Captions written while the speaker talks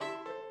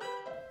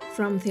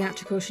From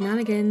Theatrical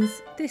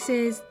Shenanigans, this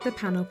is The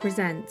Panel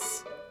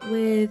Presents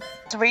with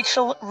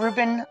Rachel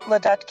Rubin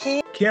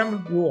Ladutke,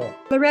 Kim Rule,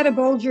 Loretta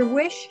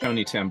Bolger-Wish,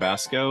 Tony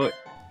Tambasco.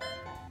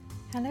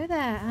 Hello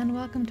there, and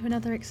welcome to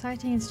another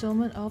exciting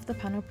instalment of The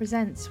Panel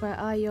Presents, where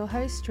I, your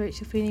host,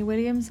 Rachel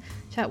Feeney-Williams,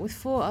 chat with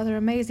four other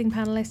amazing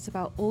panellists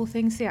about all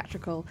things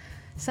theatrical.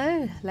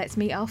 So, let's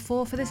meet our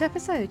four for this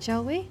episode,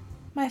 shall we?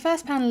 My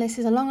first panellist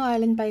is a Long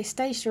Island-based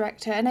stage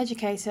director and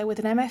educator with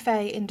an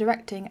MFA in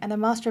directing and a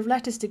Master of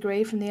Letters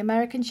degree from the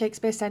American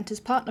Shakespeare Center's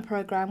partner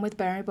program with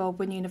Mary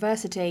Baldwin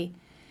University.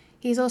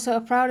 He is also a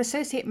proud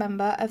associate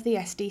member of the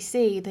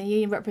SDC, the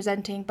union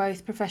representing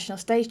both professional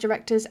stage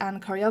directors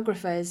and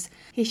choreographers.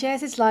 He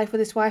shares his life with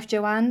his wife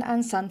Joanne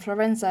and son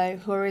Florenzo,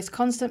 who are his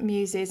constant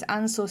muses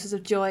and sources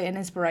of joy and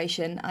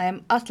inspiration. I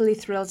am utterly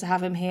thrilled to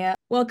have him here.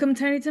 Welcome,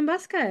 Tony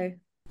Tambasco.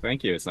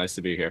 Thank you. It's nice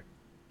to be here.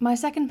 My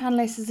second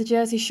panellist is a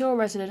Jersey Shore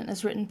resident and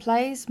has written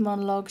plays,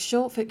 monologues,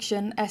 short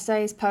fiction,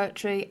 essays,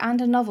 poetry, and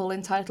a novel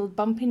entitled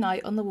Bumpy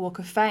Night on the Walk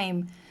of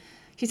Fame.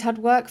 She's had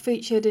work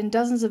featured in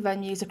dozens of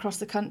venues across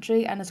the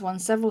country and has won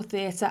several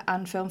theatre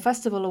and film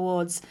festival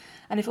awards.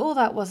 And if all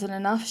that wasn't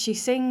enough, she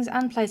sings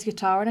and plays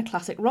guitar in a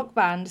classic rock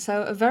band.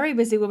 So a very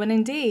busy woman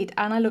indeed,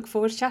 and I look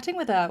forward to chatting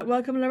with her.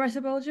 Welcome,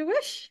 Loretta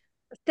Bolger-Wish.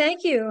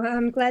 Thank you.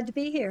 I'm glad to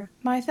be here.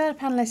 My third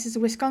panellist is a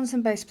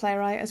Wisconsin-based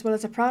playwright, as well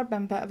as a proud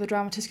member of the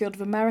Dramatists Guild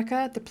of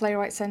America, the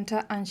Playwright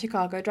Center, and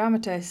Chicago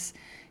Dramatists.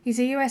 He's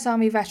a US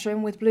Army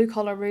veteran with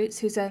blue-collar roots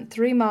who's earned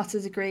 3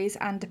 master's degrees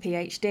and a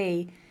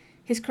PhD.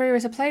 His career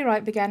as a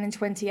playwright began in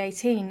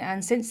 2018,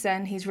 and since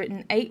then he's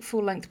written 8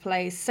 full-length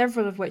plays,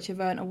 several of which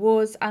have earned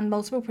awards and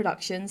multiple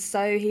productions,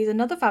 so he's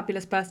another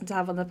fabulous person to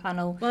have on the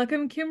panel.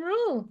 Welcome, Kim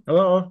Rule.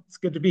 Hello, it's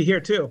good to be here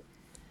too.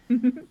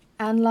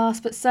 And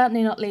last but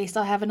certainly not least,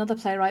 I have another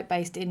playwright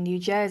based in New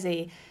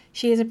Jersey.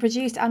 She is a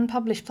produced and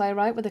published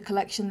playwright with a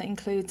collection that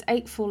includes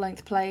 8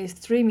 full-length plays,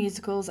 3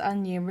 musicals,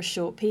 and numerous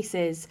short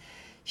pieces.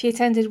 She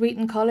attended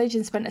Wheaton College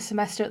and spent a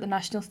semester at the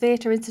National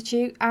Theatre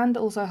Institute and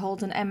also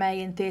holds an MA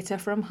in Theatre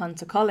from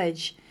Hunter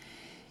College.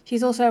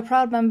 She's also a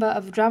proud member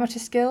of the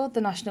Dramatists Guild,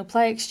 the National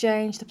Play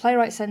Exchange, the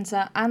Playwright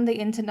Centre, and the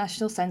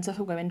International Centre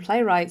for Women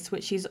Playwrights,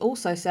 which she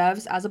also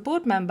serves as a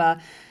board member.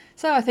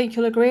 So I think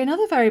you'll agree,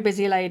 another very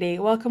busy lady.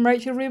 Welcome,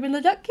 Rachel Rubin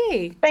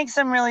Ladutke. Thanks,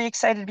 I'm really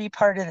excited to be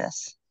part of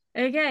this.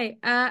 Okay,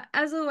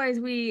 as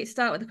always, we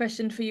start with a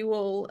question for you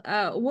all.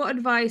 What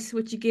advice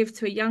would you give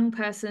to a young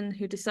person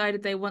who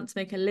decided they want to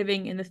make a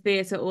living in the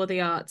theatre or the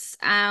arts?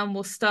 And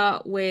we'll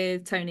start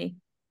with Tony.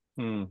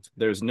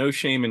 There's no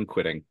shame in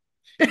quitting.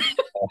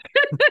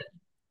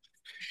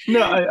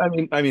 No,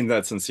 I mean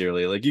that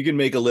sincerely. Like, you can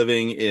make a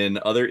living in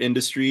other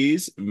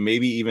industries,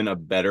 maybe even a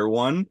better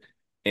one.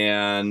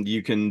 And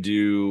you can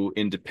do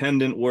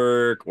independent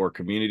work or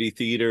community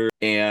theater,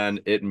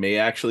 and it may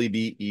actually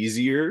be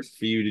easier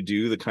for you to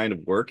do the kind of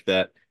work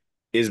that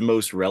is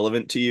most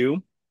relevant to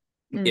you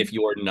if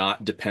you're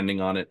not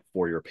depending on it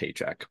for your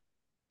paycheck.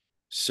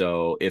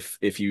 So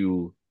if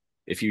you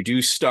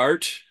do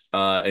start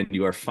and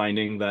you are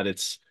finding that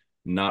it's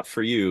not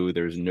for you,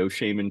 there's no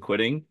shame in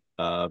quitting.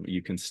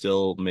 You can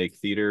still make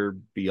theater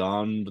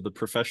beyond the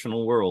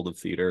professional world of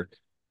theater,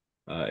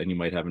 and you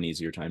might have an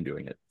easier time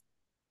doing it.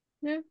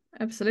 Yeah,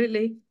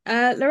 absolutely.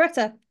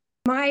 Loretta.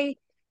 My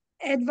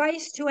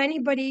advice to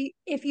anybody,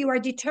 if you are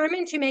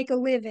determined to make a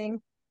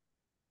living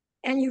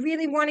and you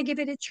really want to give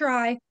it a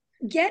try,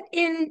 get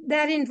in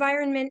that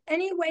environment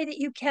any way that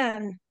you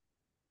can,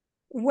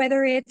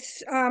 whether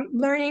it's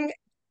learning,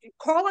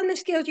 call on the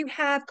skills you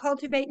have,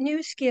 cultivate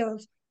new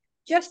skills.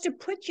 Just to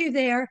put you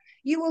there,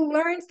 you will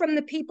learn from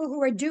the people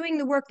who are doing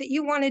the work that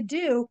you want to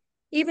do,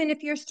 even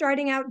if you're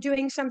starting out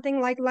doing something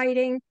like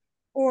lighting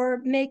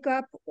or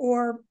makeup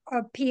or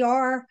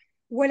PR,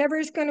 whatever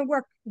is going to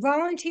work.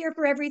 Volunteer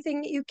for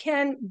everything that you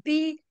can.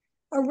 Be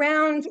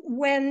around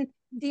when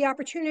the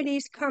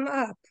opportunities come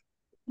up.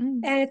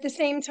 And at the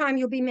same time,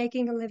 you'll be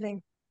making a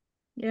living.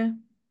 Yeah,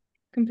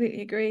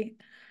 completely agree.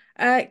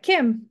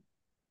 Kim.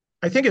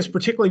 I think it's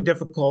particularly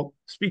difficult,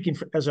 speaking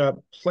as a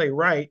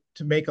playwright,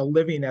 to make a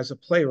living as a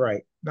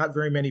playwright. Not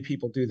very many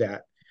people do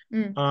that.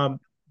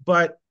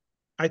 But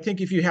I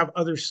think if you have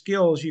other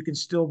skills, you can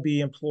still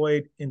be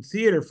employed in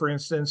theater, for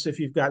instance,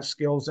 if you've got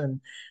skills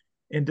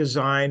in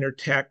design or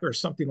tech or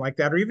something like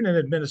that, or even in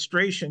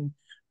administration.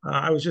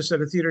 I was just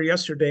at a theater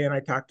yesterday and I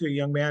talked to a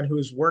young man who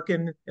is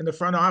working in the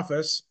front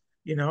office,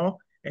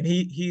 and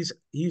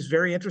he's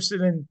very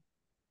interested in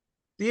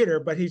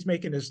theater, but he's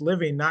making his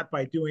living not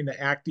by doing the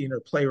acting or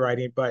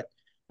playwriting, but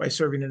by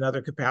serving in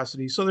other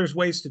capacities. So there's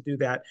ways to do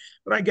that.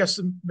 But I guess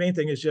the main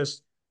thing is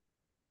just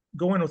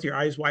go in with your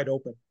eyes wide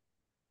open.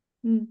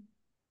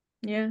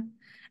 Yeah.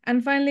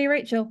 And finally,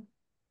 Rachel.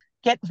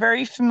 Get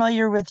very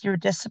familiar with your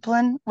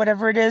discipline,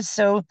 whatever it is.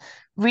 So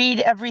read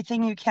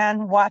everything you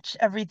can, watch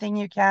everything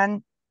you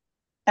can.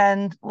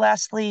 And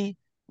lastly,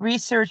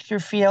 research your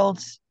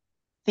fields,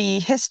 the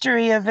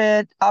history of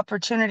it,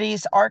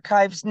 opportunities,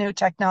 archives, new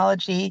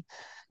technology,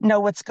 know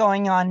what's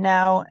going on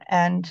now,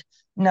 and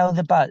know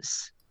the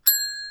buzz.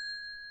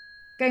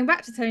 Going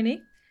back to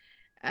Tony,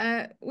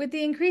 With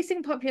the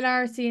increasing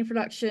popularity and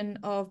production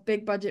of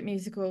big budget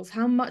musicals,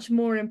 how much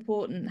more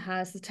important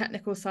has the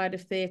technical side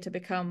of theatre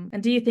become?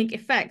 And do you think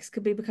effects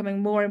could be becoming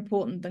more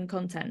important than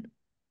content?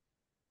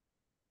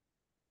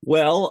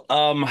 Well,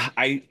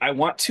 I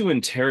want to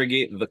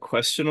interrogate the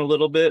question a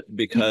little bit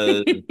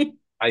because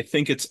I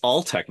think it's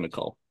all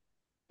technical.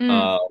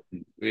 Mm,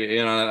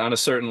 On a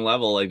certain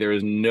level, like there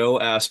is no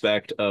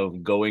aspect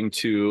of going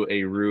to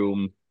a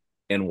room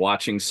and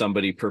watching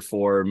somebody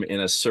perform in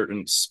a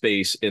certain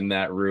space in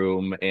that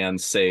room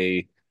and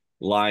say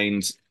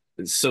lines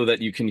so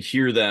that you can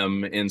hear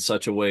them in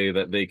such a way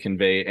that they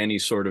convey any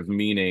sort of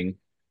meaning,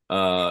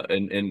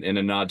 and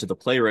a nod to the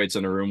playwrights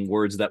in a room,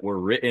 words that were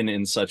written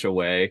in such a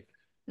way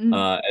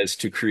as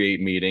to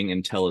create meaning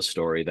and tell a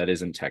story that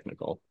isn't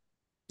technical.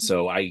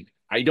 So I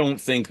don't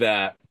think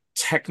that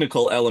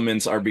technical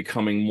elements are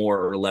becoming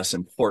more or less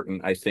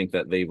important. I think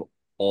that they've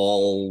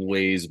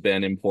always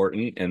been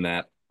important, and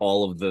that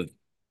all of the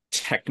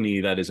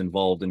technique that is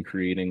involved in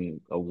creating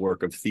a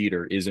work of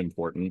theater is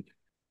important.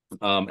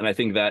 And I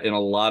think that in a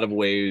lot of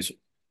ways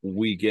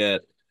we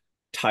get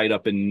tied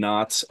up in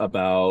knots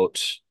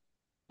about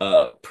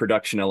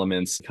production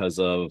elements because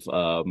of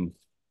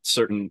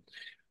certain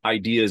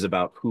ideas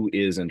about who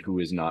is and who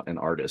is not an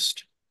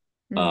artist.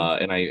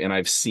 And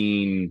I've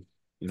seen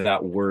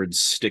that word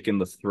stick in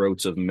the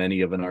throats of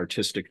many of an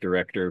artistic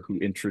director who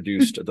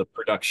introduced the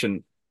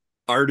production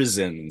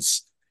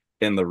artisans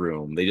in the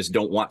room. They just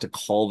don't want to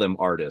call them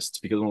artists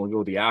because when we go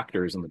with the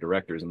actors and the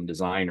directors and the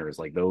designers,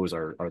 like those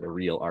are the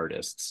real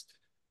artists.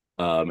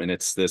 And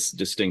it's this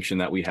distinction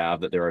that we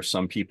have, that there are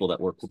some people that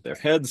work with their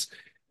heads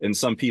and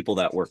some people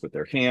that work with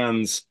their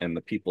hands, and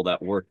the people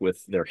that work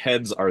with their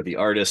heads are the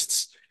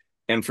artists.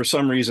 And for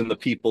some reason, the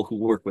people who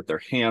work with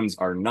their hands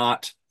are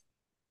not.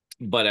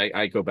 But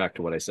I go back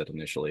to what I said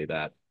initially,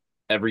 that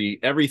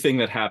everything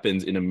that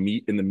happens in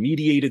the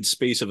mediated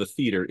space of a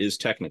theater is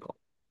technical,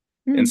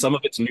 and some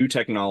of it's new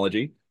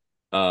technology,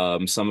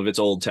 some of it's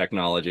old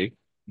technology,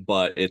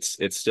 but it's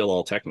still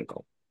all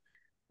technical.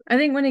 I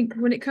think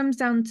when it comes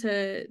down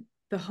to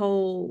the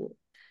whole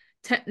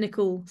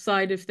technical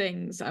side of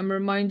things, I'm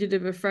reminded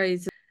of a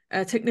phrase: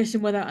 a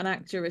technician without an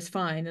actor is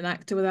fine. An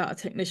actor without a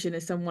technician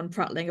is someone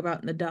prattling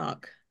about in the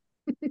dark.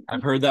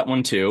 I've heard that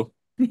one too.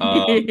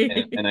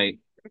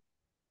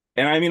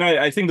 And I mean,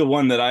 I think the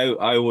one that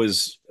I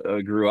was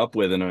grew up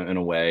with in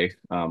a way,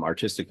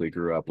 artistically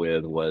grew up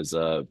with, was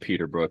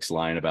Peter Brook's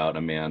line about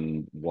a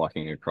man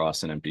walking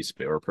across an empty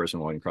space, or a person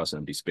walking across an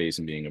empty space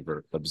and being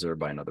observed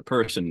by another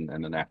person,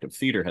 and an act of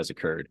theater has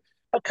occurred.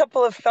 A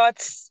couple of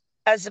thoughts.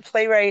 As a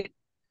playwright,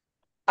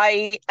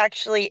 I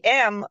actually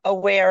am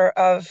aware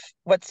of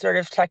what sort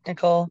of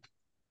technical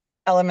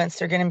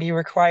elements are going to be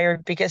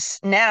required, because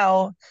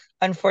now,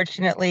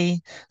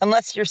 unfortunately,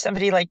 unless you're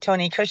somebody like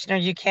Tony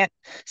Kushner, you can't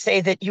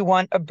say that you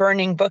want a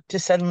burning book to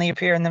suddenly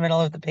appear in the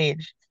middle of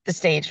the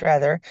stage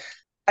rather.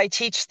 I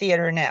teach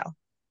theater now,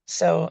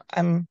 so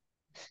I'm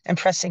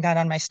impressing that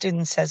on my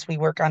students as we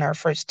work on our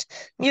first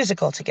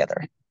musical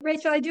together.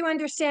 Rachel, I do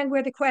understand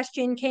where the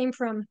question came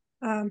from,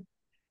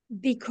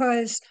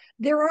 because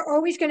there are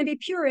always going to be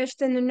purists,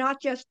 and they're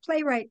not just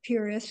playwright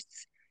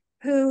purists,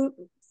 who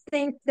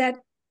think that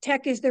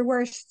tech is their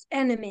worst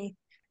enemy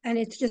and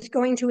it's just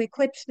going to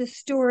eclipse the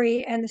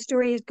story and the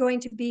story is going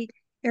to be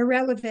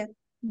irrelevant.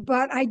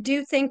 But I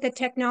do think that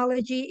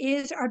technology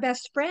is our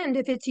best friend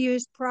if it's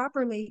used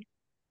properly.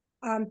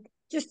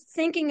 Just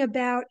thinking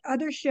about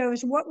other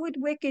shows, what would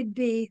Wicked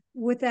be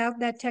without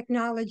that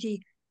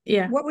technology?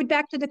 Yeah. What would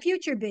Back to the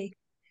Future be?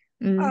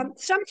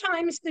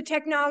 Sometimes the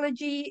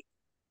technology,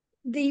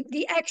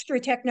 the extra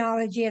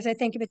technology, as I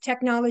think of it,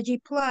 technology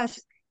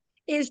plus,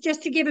 is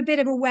just to give a bit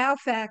of a wow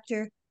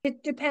factor.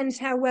 It depends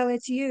how well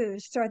it's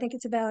used. So I think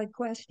it's a valid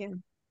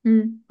question.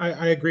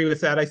 I agree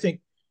with that. I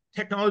think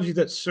technology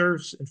that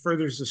serves and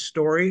furthers the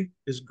story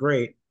is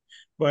great,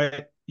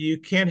 but you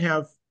can't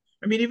have,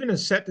 I mean, even in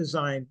set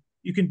design,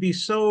 you can be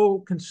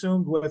so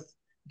consumed with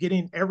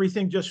getting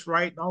everything just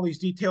right and all these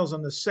details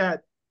on the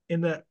set.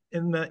 In the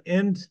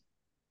end,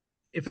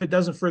 if it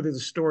doesn't further the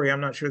story, I'm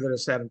not sure that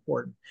it's that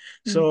important.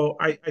 So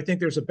I think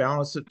there's a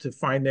balance to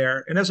find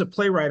there. And as a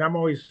playwright, I'm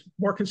always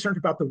more concerned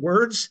about the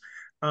words.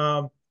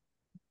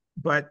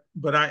 But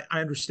I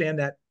understand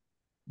that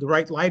the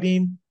right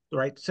lighting, the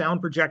right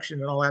sound projection,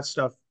 and all that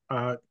stuff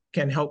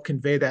can help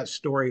convey that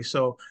story.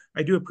 So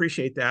I do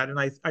appreciate that. And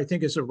I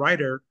think as a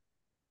writer,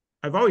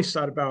 I've always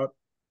thought about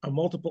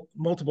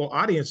multiple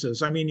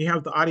audiences. I mean, you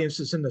have the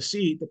audiences in the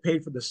seat that pay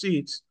for the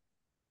seats,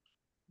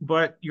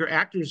 but your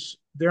actors,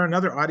 they're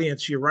another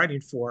audience you're writing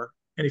for.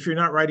 And if you're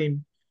not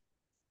writing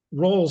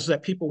roles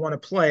that people want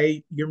to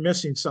play, you're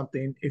missing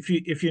something.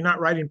 If you're not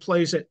writing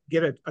plays that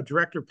get a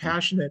director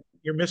passionate,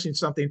 you're missing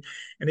something.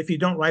 And if you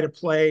don't write a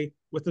play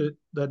with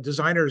the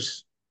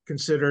designers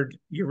considered,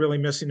 you're really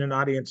missing an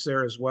audience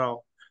there as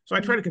well. So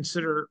I try to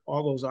consider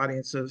all those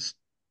audiences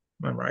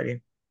when I'm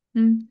writing.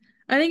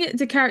 I think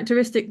it's a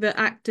characteristic that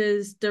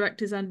actors,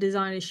 directors, and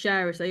designers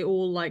share, is they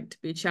all like to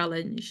be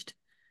challenged.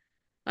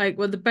 Like,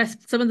 well,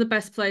 some of the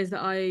best plays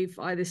that I've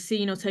either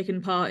seen or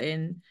taken part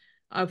in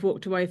I've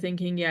walked away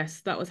thinking,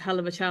 yes, that was hell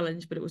of a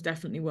challenge, but it was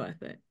definitely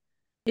worth it.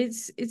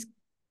 It's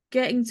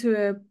getting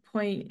to a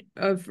point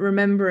of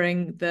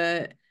remembering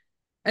that,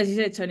 as you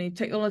said, Tony,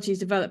 technology's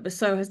developed, but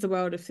so has the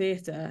world of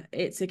theatre.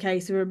 It's a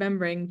case of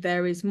remembering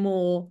there is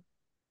more.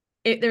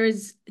 There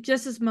is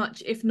just as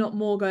much, if not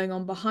more, going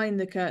on behind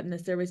the curtain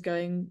as there is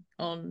going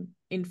on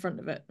in front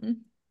of it.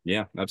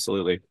 Yeah,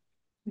 absolutely.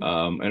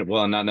 And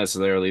well, not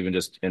necessarily even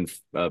just in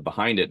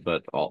behind it,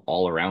 but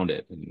all around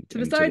it, to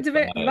the sides of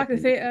it, the back of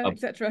the theater,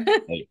 etc.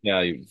 Like,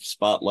 yeah, you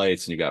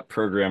spotlights and you got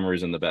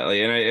programmers in the back,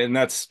 and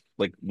that's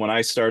like when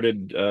I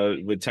started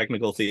with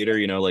technical theater.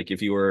 You know, like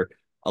if you were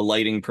a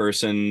lighting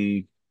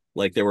person,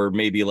 like there were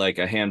maybe like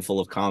a handful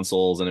of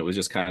consoles, and it was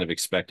just kind of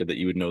expected that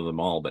you would know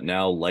them all. But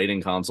now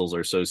lighting consoles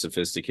are so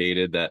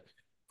sophisticated that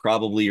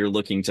probably you're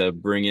looking to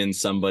bring in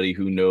somebody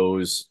who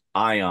knows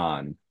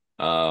Ion,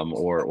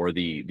 or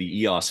the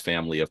EOS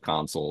family of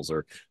consoles,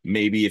 or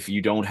maybe if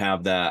you don't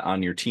have that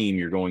on your team,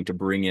 you're going to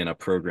bring in a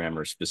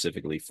programmer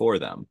specifically for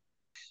them.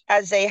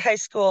 As a high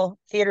school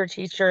theater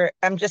teacher,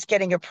 I'm just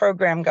getting a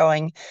program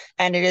going,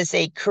 and it is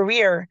a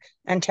career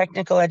and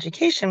technical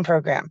education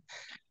program.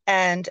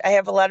 And I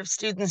have a lot of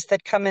students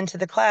that come into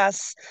the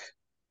class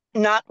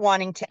not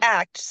wanting to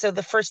act. So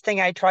the first thing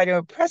I try to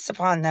impress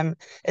upon them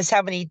is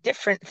how many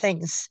different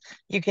things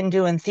you can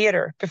do in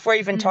theater before I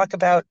even talk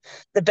about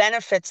the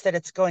benefits that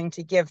it's going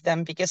to give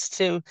them. Because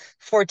to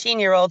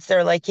 14-year-olds,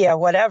 they're like, yeah,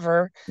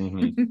 whatever.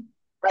 Mm-hmm.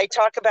 I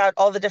talk about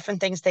all the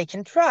different things they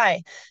can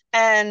try.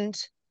 And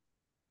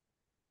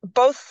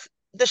both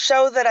the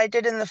show that I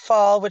did in the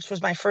fall, which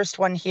was my first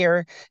one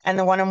here, and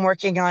the one I'm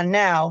working on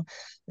now,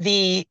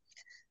 the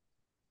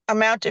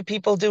amount of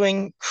people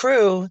doing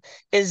crew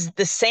is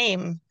the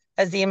same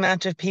as the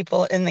amount of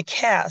people in the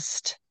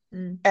cast.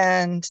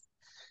 And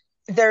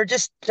they're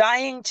just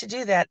dying to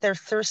do that. They're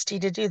thirsty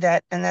to do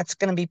that. And that's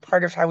going to be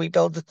part of how we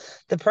build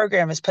the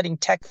program, is putting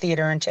tech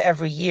theater into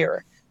every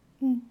year.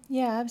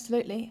 Yeah,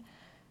 absolutely.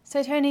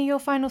 So Tony, your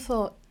final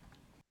thought?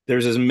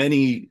 There's as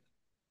many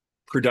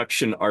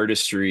production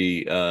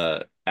artistry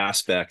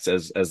aspects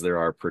as there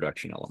are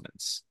production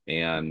elements,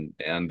 and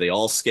they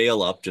all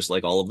scale up just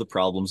like all of the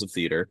problems of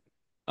theater.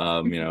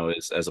 You know,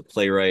 as a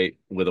playwright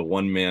with a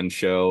one-man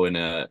show in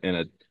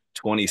a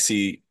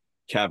 20-seat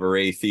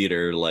cabaret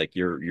theater, like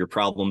your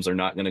problems are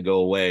not going to go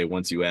away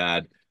once you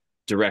add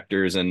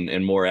directors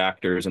and more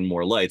actors and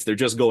more lights. They're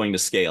just going to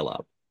scale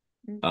up.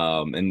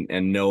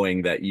 And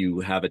knowing that you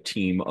have a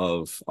team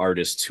of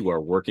artists who are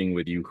working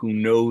with you who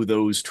know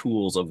those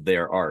tools of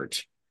their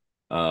art,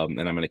 and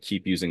I'm going to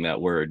keep using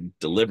that word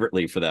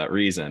deliberately for that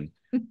reason,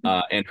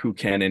 and who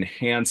can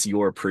enhance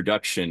your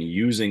production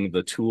using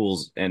the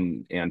tools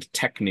and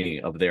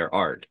technique of their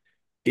art,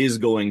 is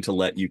going to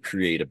let you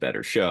create a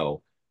better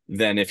show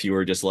than if you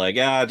were just like,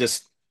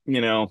 just, you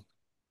know,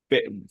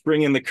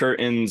 bring in the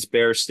curtains,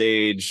 bare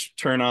stage,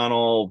 turn on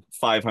all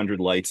 500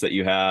 lights that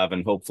you have,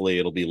 and hopefully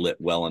it'll be lit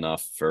well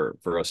enough for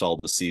us all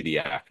to see the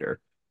actor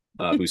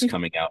who's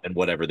coming out and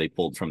whatever they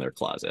pulled from their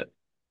closet.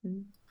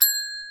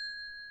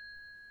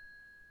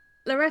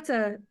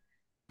 Loretta,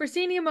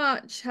 proscenium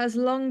arch has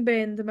long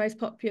been the most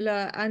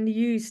popular and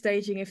used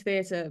staging of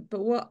theatre, but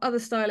what other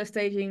style of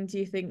staging do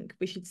you think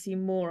we should see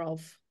more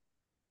of?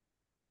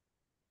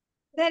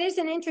 That is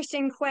an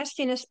interesting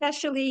question,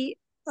 especially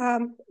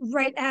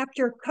right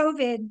after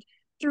COVID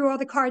threw all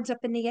the cards up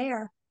in the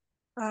air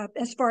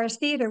as far as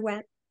theater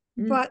went.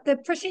 But the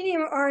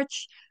proscenium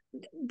arch,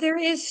 there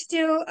is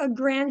still a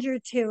grandeur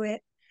to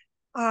it.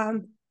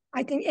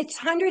 I think it's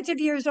hundreds of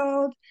years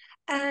old,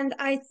 and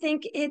I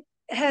think it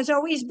has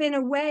always been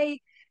a way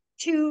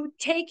to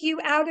take you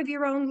out of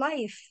your own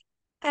life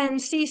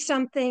and see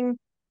something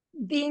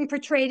being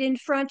portrayed in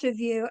front of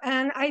you.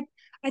 And I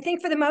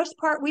think for the most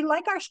part, we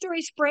like our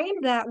stories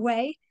framed that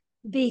way,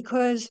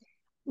 because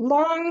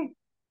long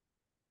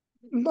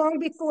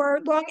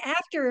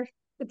after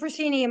the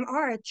proscenium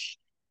arch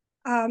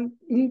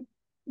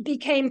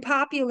became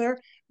popular,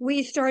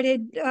 we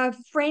started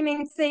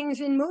framing things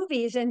in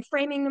movies and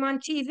framing them on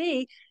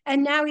TV,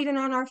 and now even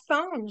on our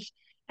phones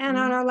and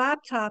on our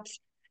laptops.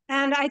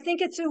 And I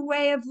think it's a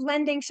way of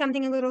lending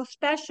something a little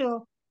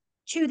special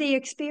to the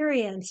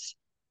experience.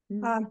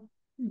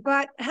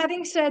 But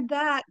having said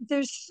that,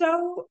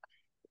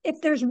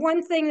 if there's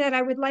one thing that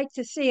I would like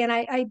to see, and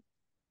I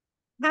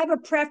have a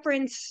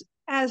preference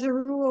as a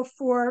rule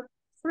for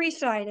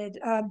three-sided,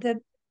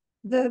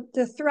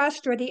 the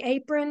thrust or the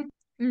apron,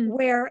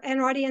 where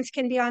an audience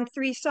can be on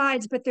three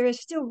sides, but there is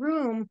still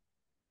room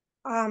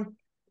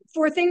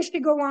for things to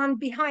go on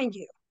behind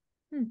you.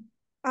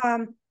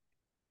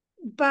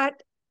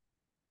 But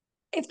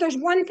if there's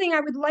one thing I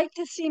would like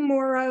to see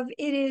more of,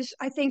 it is,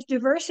 I think,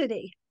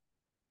 diversity,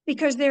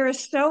 because there are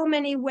so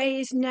many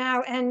ways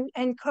now, and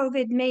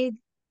COVID made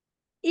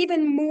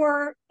even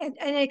more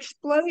an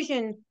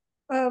explosion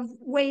of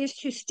ways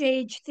to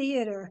stage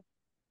theater.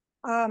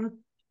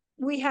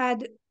 We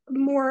had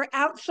more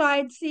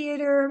outside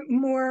theater,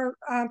 more,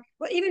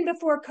 well, even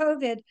before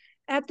COVID,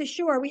 at the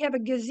shore, we have a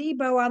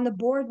gazebo on the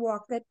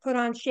boardwalk that put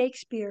on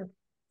Shakespeare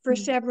for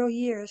several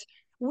years.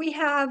 We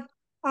have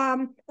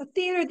a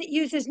theater that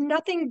uses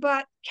nothing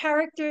but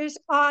characters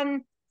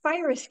on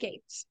fire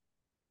escapes.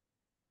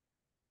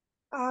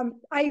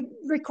 I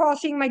recall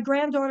seeing my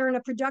granddaughter in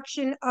a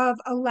production of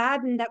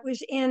Aladdin that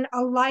was in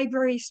a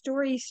library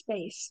story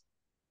space.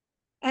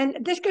 And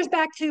this goes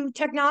back to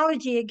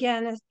technology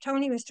again, as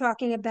Tony was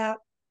talking about.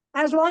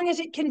 As long as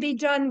it can be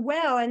done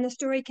well and the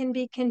story can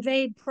be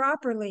conveyed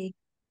properly,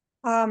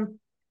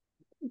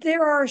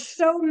 there are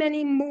so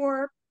many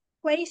more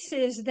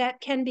places that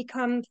can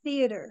become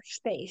theater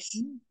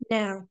space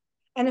now.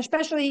 And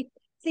especially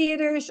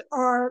theaters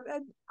are,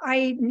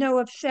 I know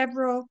of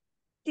several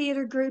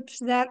theater groups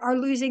that are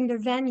losing their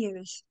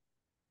venues.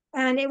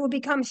 And it will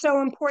become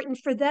so important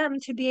for them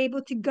to be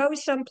able to go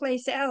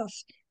someplace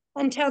else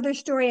and tell their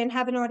story and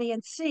have an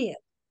audience see it.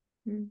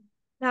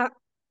 Now,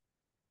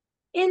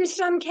 in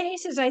some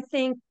cases, I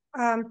think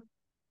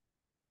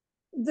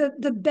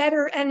the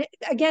better, and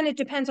again, it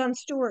depends on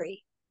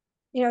story.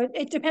 You know,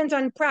 it depends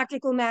on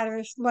practical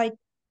matters like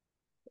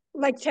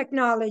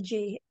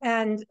technology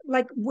and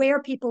like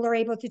where people are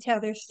able to tell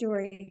their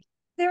story.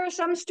 There are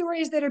some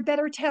stories that are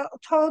better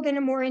told in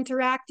a more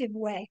interactive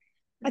way.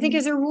 I think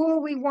as a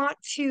rule, we want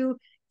to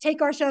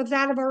take ourselves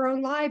out of our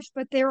own lives,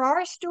 but there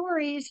are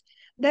stories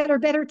that are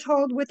better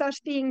told with us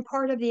being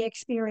part of the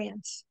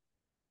experience.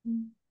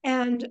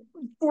 And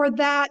for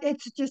that,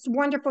 it's just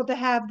wonderful to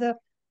have the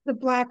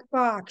black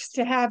box,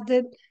 to have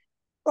the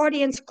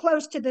audience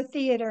close to the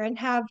theater and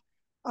have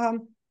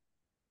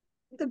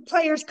the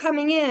players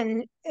coming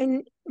in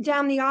and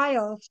down the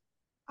aisles.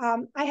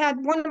 I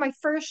had one of my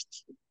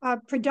first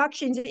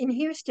productions in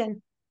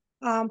Houston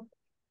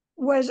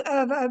was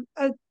of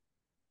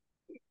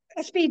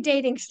a speed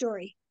dating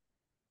story.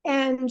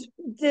 And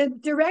the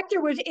director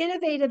was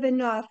innovative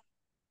enough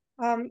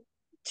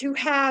to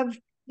have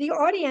the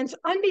audience,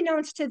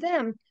 unbeknownst to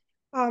them,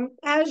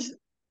 as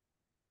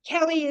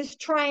Kelly is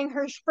trying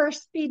her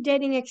first speed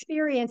dating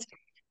experience,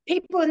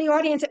 people in the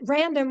audience at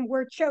random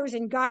were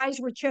chosen, guys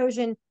were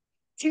chosen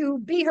to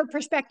be her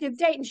prospective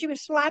date, and she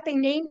was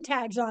slapping name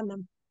tags on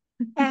them.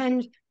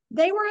 And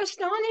they were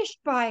astonished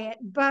by it,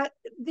 but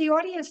the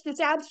audience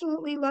just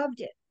absolutely loved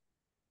it.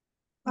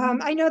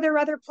 I know there are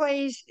other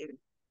plays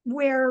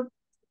where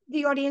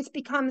the audience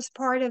becomes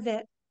part of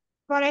it,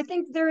 but I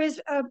think there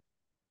is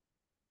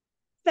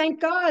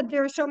thank God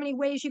there are so many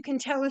ways you can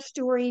tell a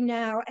story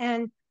now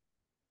and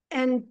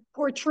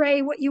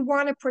portray what you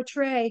want to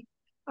portray.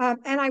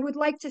 And I would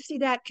like to see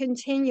that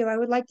continue. I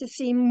would like to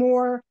see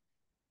more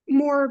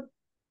venues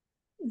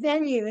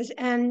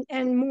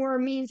and more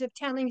means of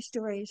telling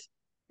stories.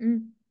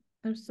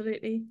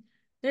 Absolutely.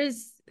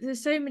 There's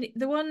so many.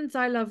 The ones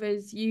I love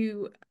is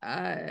you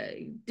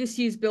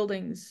disused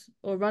buildings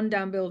or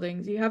rundown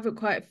buildings. You have it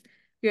quite a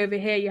few over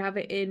here. You have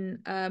it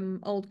in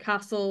old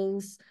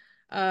castles,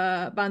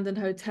 abandoned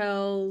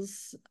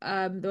hotels.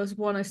 There was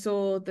one I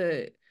saw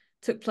that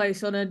took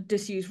place on a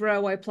disused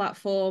railway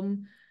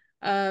platform.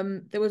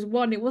 There was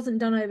one, it wasn't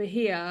done over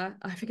here.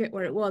 I forget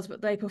where it was,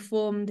 but they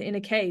performed in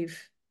a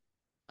cave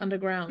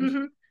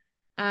underground.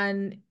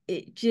 And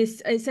it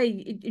just, I say,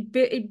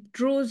 it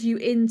draws you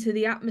into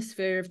the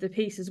atmosphere of the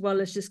piece as well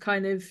as just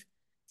kind of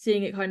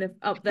seeing it kind of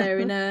up there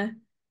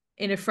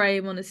in a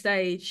frame on a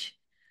stage.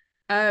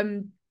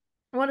 One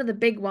of the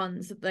big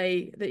ones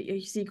that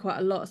you see quite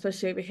a lot,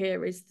 especially over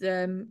here, is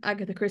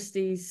Agatha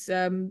Christie's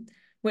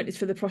Witness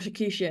for the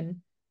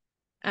Prosecution,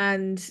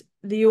 and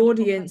the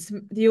audience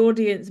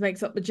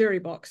makes up the jury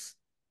box.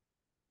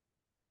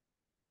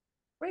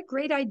 What a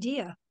great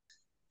idea.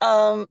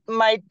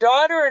 My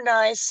daughter and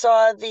I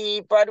saw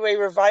the Broadway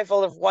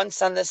revival of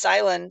Once on This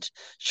Island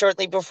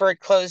shortly before it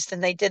closed,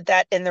 and they did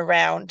that in the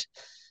round.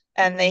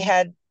 And they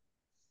had,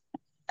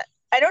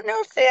 I don't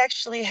know if they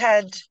actually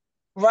had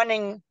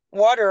running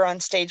water on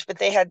stage, but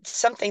they had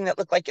something that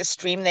looked like a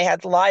stream. They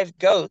had live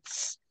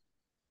goats,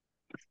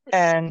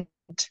 and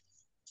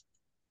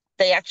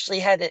they actually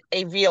had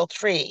a real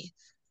tree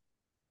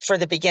for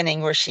the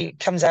beginning where she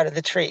comes out of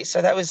the tree.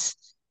 So that was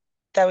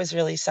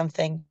really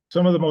something.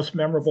 Some of the most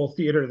memorable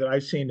theater that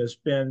I've seen has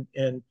been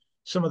in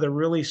some of the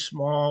really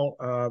small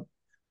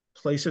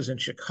places in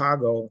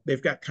Chicago.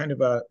 They've got kind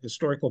of a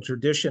historical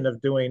tradition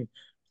of doing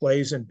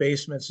plays in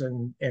basements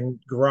and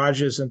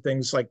garages and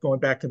things, like going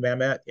back to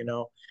Mamet, you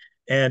know.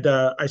 And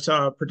I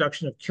saw a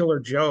production of Killer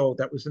Joe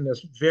that was in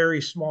this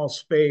very small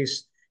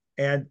space.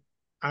 And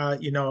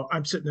you know,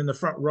 I'm sitting in the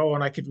front row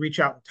and I could reach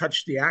out and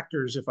touch the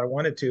actors if I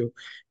wanted to.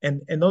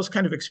 And those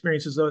kind of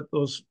experiences,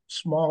 those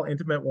small,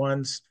 intimate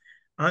ones,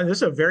 this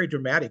is a very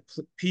dramatic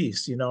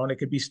piece, you know, and it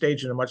could be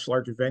staged in a much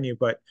larger venue.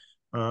 But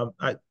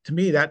to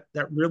me, that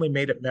really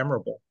made it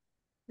memorable,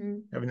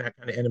 having that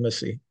kind of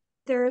intimacy.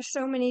 There are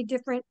so many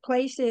different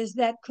places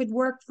that could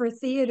work for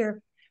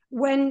theater.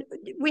 When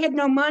we had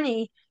no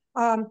money,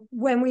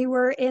 when we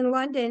were in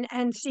London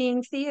and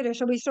seeing theater,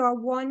 so we saw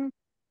one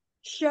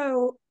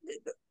show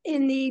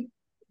in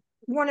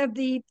one of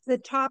the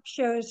top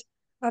shows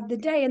of the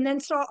day, and then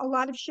saw a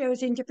lot of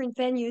shows in different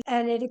venues.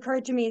 And it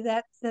occurred to me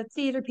that the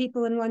theater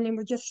people in London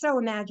were just so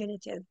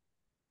imaginative.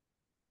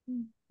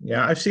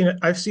 Yeah,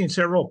 I've seen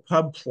several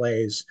pub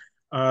plays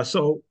I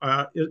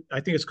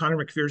think it's Connor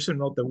McPherson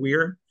wrote The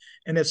Weir,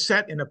 and it's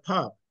set in a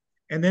pub.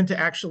 And then to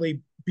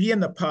actually be in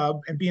the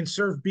pub and being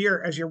served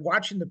beer as you're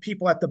watching the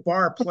people at the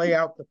bar play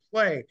out the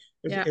play,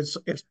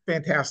 it's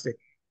fantastic.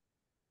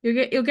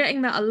 You're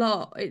getting that a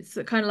lot. It's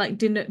kind of like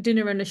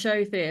dinner and a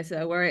show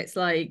theatre, where it's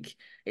like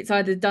it's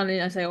either done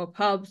in, I say, or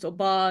pubs or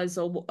bars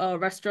or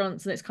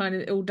restaurants, and it's kind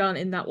of all done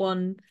in that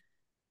one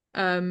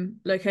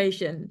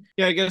location.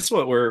 Yeah, I guess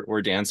what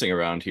we're dancing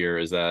around here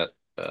is that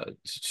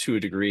to a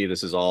degree,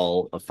 this is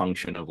all a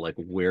function of like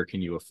where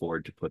can you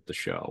afford to put the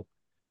show.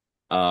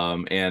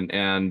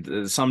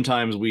 And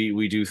sometimes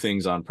we do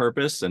things on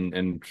purpose,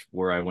 and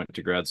where I went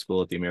to grad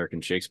school at the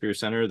American Shakespeare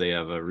Center, they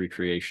have a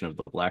recreation of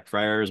the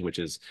Blackfriars, which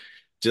is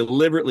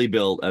deliberately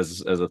built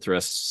as a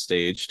thrust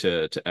stage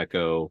to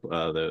echo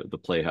the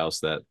playhouse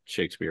that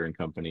Shakespeare and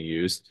company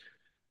used.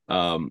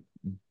 And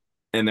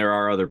there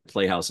are other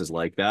playhouses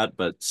like that,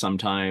 but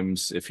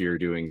sometimes if you're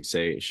doing,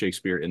 say,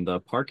 Shakespeare in the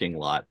parking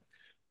lot,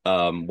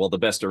 well, the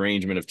best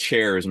arrangement of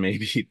chairs may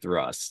be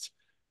thrust.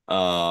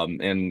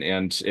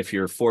 And if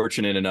you're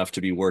fortunate enough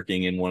to be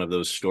working in one of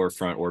those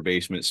storefront or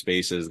basement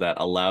spaces that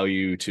allow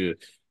you to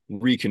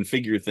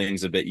reconfigure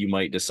things a bit, you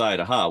might decide,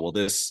 aha,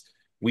 well,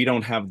 we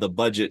don't have the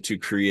budget to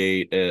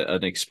create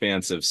an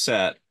expansive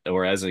set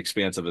or as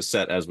expansive a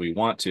set as we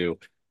want to.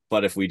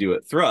 But if we do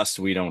it thrust,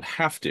 we don't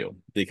have to,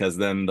 because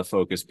then the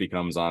focus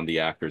becomes on the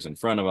actors in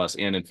front of us.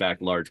 And in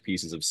fact, large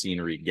pieces of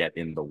scenery get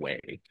in the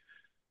way.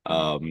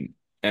 And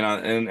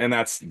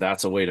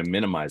that's a way to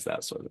minimize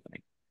that sort of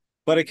thing.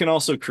 But it can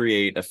also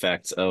create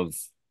effects of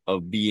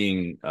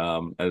being,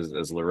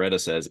 as Loretta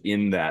says,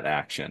 in that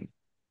action.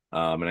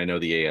 And I know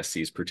the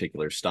ASC's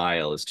particular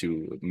style is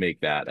to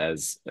make that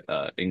as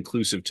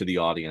inclusive to the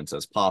audience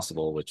as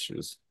possible, which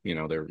is,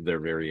 their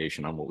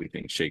variation on what we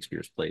think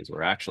Shakespeare's plays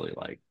were actually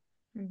like.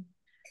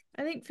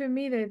 I think for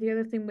me, though, the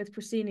other thing with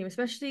proscenium,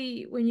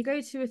 especially when you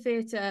go to a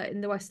theatre in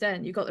the West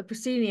End, you've got the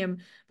proscenium,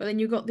 but then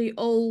you've got the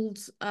old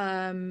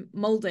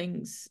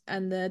mouldings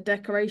and the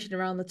decoration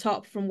around the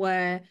top from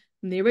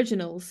the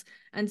originals.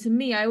 And to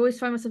me, I always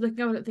find myself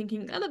looking at it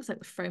thinking, that looks like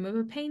the frame of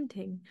a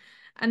painting.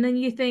 And then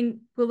you think,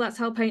 well, that's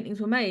how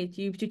paintings were made.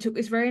 You took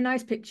this very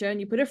nice picture and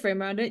you put a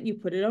frame around it and you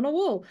put it on a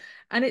wall.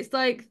 And it's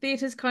like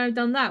theatre's kind of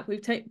done that.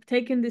 We've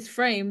taken this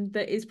frame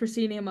that is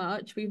proscenium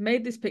arch, we've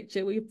made this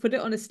picture, we've put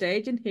it on a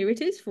stage, and here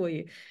it is for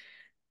you.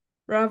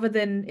 Rather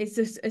than, it's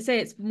just, I say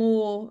it's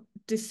more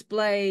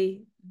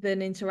display than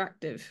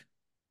interactive.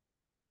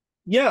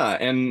 Yeah,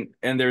 and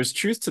there's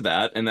truth to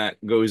that, and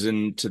that goes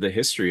into the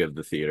history of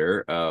the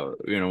theater.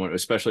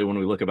 Especially when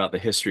we look about the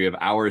history of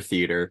our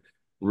theater,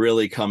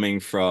 really coming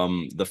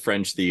from the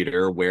French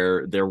theater,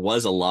 where there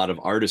was a lot of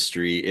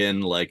artistry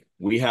in, like,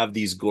 we have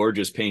these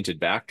gorgeous painted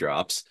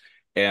backdrops,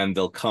 and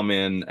they'll come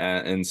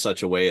in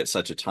such a way at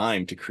such a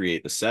time to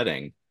create the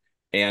setting,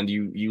 and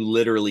you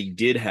literally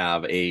did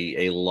have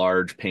a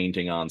large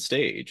painting on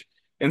stage.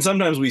 And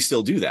sometimes we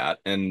still do that,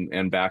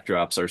 and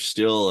backdrops are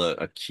still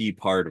a key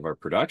part of our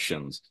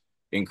productions.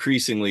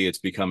 Increasingly, it's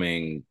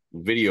becoming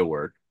video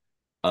work,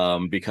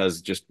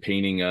 because just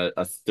painting a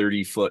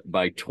 30-foot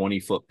by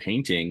 20-foot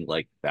painting,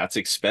 like, that's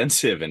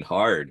expensive and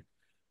hard.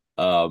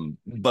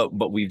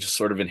 But we've just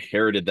sort of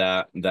inherited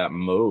that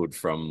mode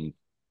from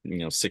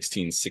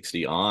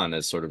 1660 on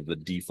as sort of the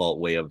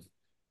default way of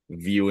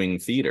viewing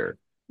theater.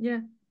 Yeah,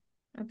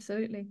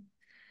 absolutely.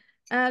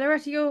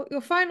 Loretta,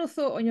 your final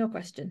thought on your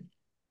question.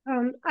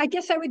 I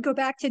guess I would go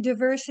back to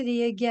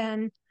diversity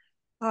again,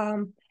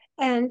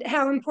 and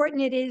how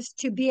important it is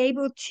to be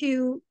able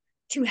to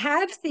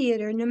have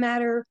theater, no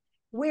matter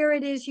where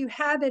it is you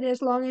have it,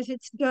 as long as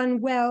it's done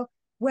well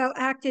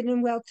acted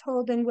and well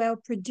told and well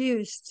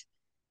produced.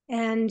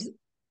 And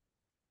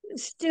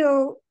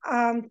still,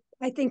 I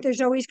think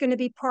there's always going to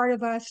be part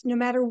of us, no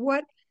matter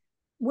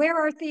where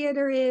our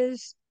theater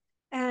is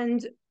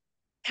and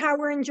how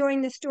we're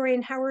enjoying the story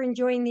and how we're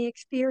enjoying the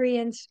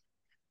experience.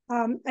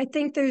 I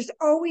think there's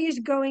always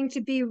going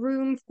to be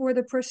room for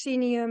the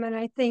proscenium, and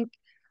I think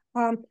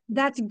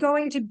that's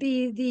going to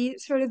be the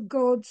sort of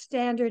gold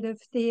standard of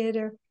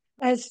theater.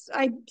 As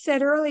I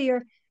said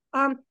earlier,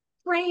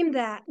 frame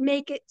that,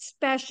 make it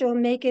special,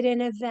 make it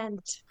an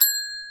event.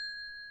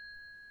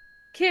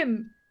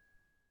 Kim,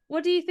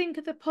 what do you think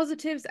of the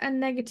positives and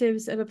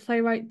negatives of a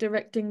playwright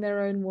directing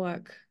their own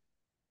work?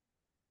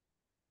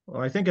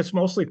 Well, I think it's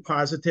mostly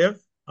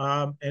positive.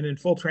 And in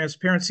full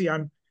transparency,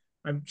 I'm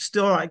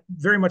still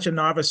very much a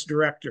novice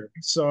director.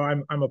 So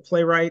I'm a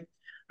playwright.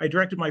 I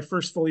directed my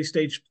first fully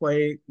staged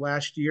play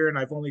last year, and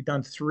I've only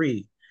done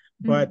 3,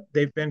 but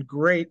they've been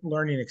great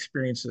learning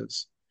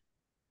experiences.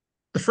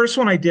 The first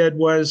one I did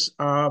was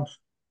a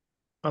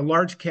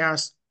large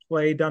cast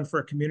play done for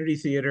a community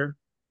theater.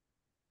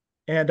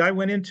 And I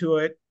went into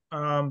it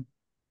kind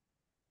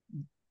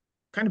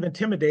of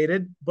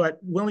intimidated, but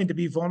willing to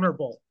be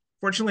vulnerable.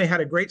 Fortunately, I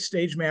had a great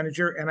stage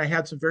manager, and I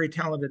had some very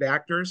talented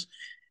actors.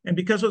 And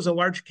because it was a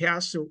large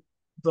cast, so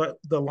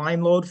the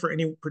line load for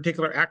any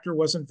particular actor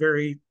wasn't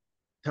very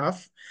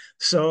tough.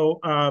 So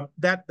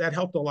that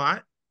helped a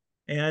lot.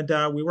 And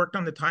we worked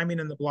on the timing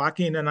and the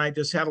blocking, and I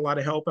just had a lot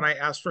of help, and I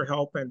asked for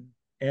help, and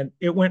and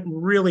it went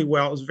really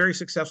well. It was a very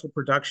successful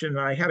production, and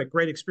I had a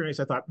great experience.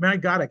 I thought, my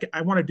God,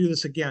 I want to do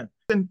this again.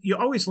 And you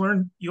always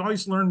learn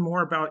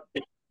more about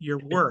your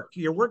work.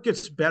 Your work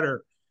gets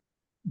better.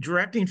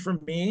 Directing for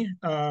me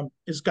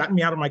has gotten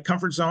me out of my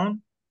comfort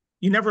zone.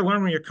 You never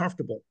learn when you're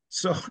comfortable,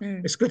 so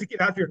it's good to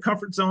get out of your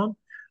comfort zone.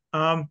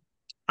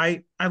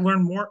 I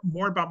learned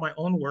more about my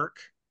own work.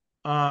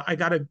 I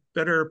got a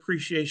better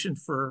appreciation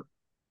for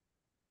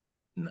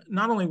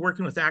not only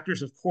working with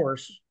actors, of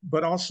course,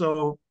 but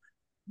also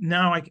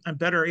now I'm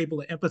better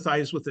able to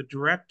empathize with the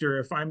director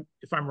if I'm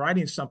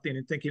writing something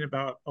and thinking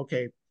about,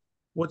 okay,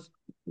 what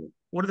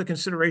are the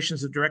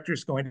considerations the director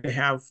is going to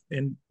have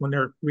when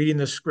they're reading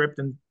the script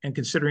and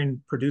considering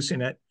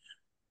producing it,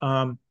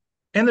 and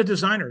the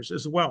designers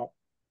as well.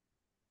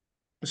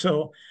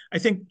 So I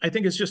think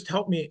it's just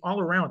helped me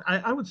all around.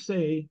 I would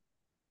say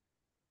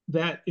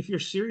that if you're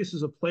serious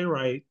as a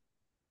playwright,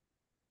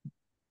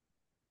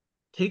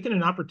 taking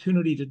an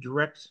opportunity to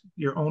direct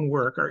your own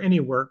work or any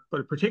work,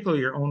 but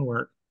particularly your own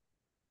work,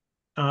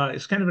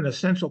 is kind of an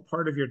essential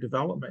part of your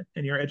development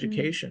and your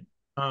education.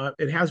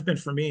 It has been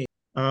for me.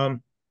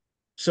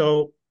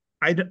 So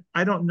I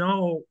don't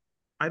know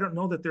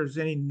that there's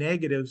any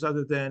negatives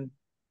other than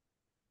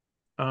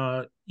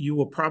you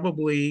will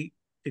probably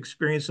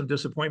experience some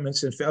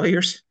disappointments and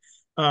failures,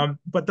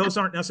 but those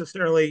aren't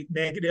necessarily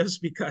negatives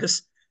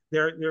because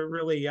they're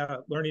really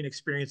learning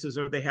experiences,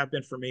 or they have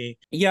been for me.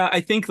 Yeah, I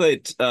think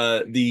that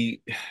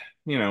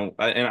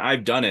and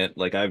I've done it.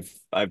 Like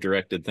I've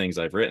directed things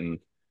I've written,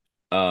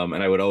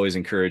 and I would always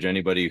encourage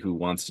anybody who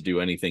wants to do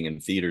anything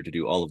in theater to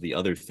do all of the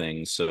other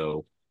things.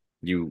 So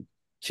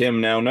Kim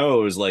now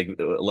knows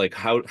like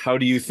how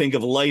do you think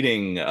of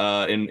lighting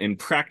in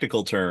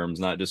practical terms,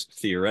 not just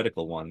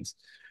theoretical ones.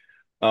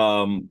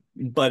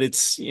 But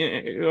it's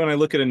when I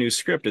look at a new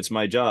script, it's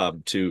my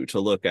job to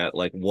look at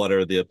like what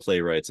are the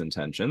playwright's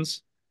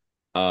intentions,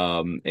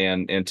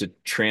 and to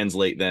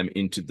translate them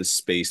into the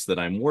space that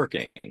I'm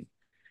working.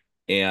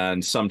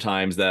 And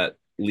sometimes that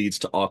leads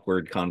to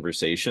awkward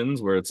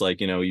conversations where it's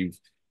like,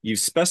 you've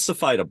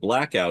specified a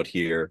blackout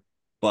here,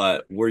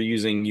 but we're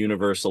using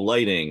universal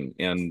lighting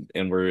and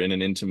we're in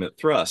an intimate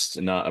thrust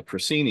and not a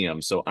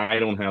proscenium, so I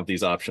don't have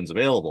these options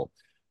available.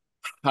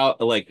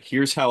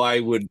 Here's how I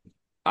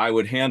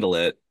would handle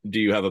it. Do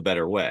you have a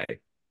better way?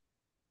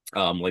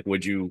 Like,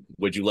 would you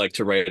like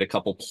to write a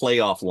couple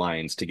playoff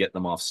lines to get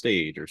them off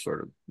stage, or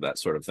sort of that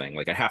sort of thing?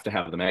 Like, I have to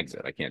have them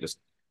exit. I can't just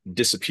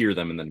disappear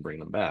them and then bring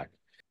them back.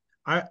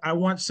 I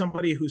want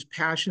somebody who's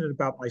passionate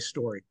about my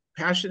story,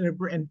 passionate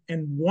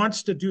and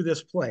wants to do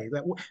this play,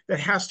 that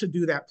has to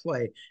do that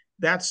play.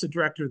 That's the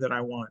director that I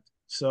want.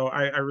 So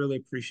I really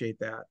appreciate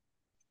that.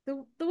 The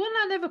one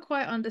I never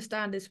quite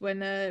understand is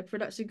when a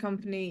production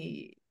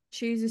company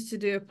chooses to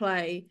do a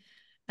play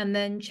and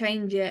then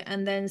change it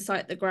and then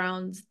cite the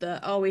grounds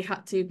that, oh, we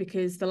had to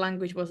because the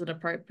language wasn't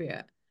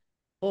appropriate,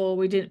 or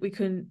we didn't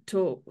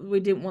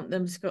want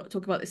them to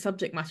talk about the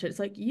subject matter. It's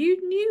like,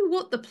 you knew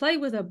what the play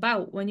was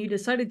about when you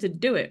decided to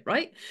do it,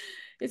 right?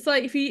 It's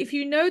like, if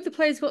you know the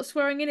play's got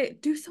swearing in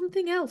it, do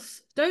something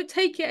else. Don't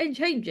take it and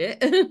change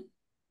it.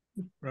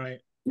 Right.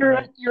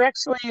 You're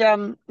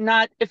actually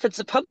not, if it's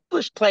a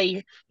published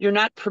play, you're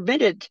not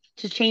permitted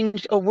to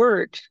change a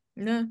word.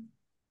 No.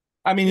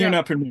 I mean, you're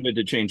not permitted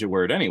to change a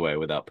word anyway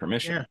without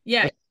permission.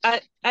 Yeah.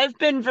 I've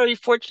been very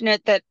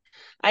fortunate that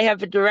I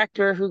have a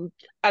director who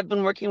I've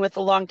been working with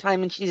a long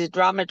time, and she's a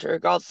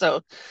dramaturg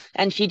also,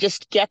 and she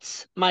just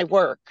gets my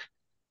work.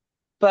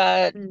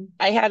 But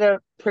I had a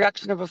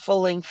production of a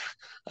full length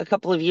a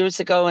couple of years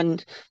ago,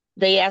 and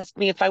they asked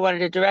me if I wanted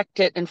to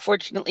direct it. And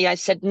fortunately, I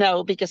said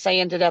no, because I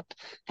ended up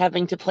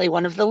having to play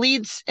one of the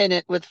leads in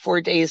it with 4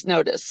 days'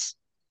 notice.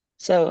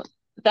 So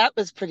that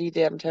was pretty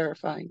damn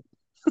terrifying.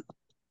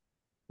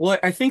 Well,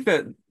 I think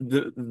that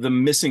the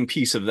missing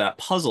piece of that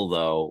puzzle,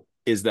 though,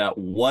 is that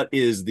what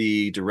is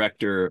the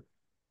director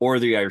or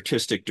the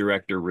artistic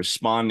director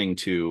responding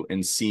to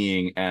and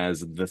seeing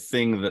as the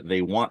thing that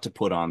they want to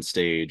put on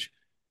stage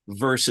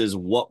versus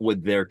what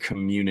would their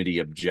community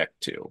object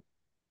to?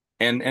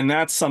 And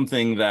that's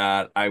something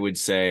that I would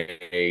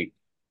say,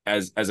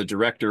 as a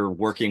director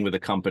working with a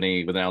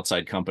company, with an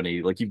outside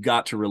company, like, you've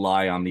got to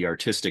rely on the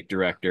artistic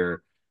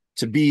director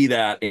to be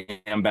that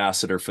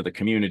ambassador for the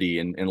community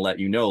and let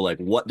you know, like,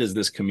 what does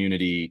this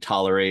community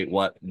tolerate?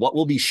 What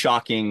will be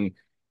shocking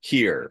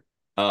here?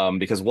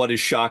 Because what is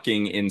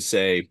shocking in,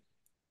 say,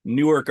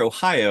 Newark,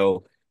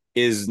 Ohio,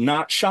 is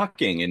not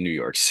shocking in New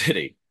York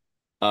City.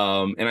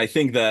 And I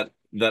think that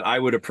I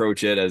would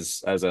approach it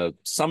as a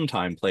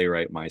sometime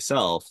playwright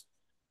myself.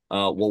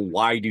 Well,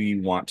 why do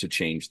you want to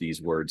change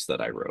these words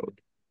that I wrote?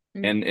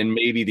 And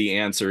maybe the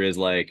answer is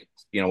like,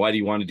 why do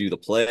you want to do the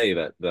play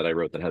that I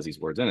wrote that has these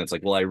words in it? It's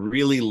like, well, I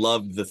really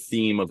loved the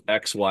theme of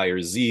X, Y,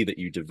 or Z that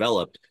you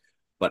developed,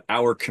 but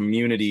our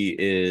community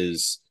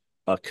is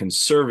a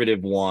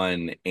conservative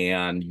one,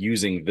 and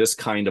using this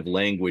kind of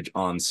language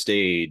on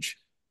stage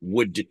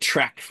would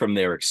detract from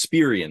their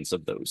experience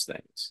of those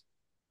things.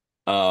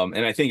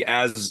 And I think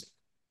as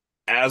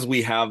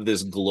we have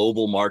this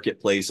global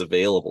marketplace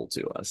available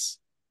to us,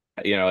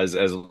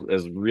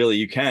 as really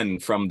you can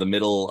from the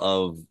middle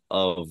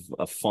of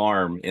a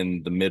farm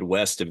in the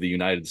Midwest of the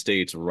United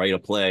States, write a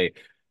play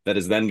that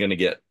is then going to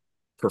get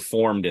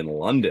performed in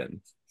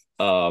London.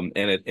 And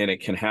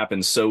it can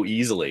happen so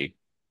easily.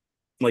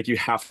 Like, you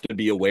have to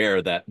be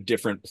aware that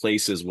different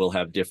places will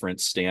have different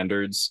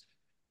standards.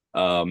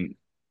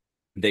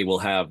 They will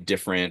have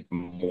different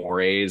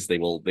mores. They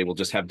will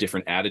just have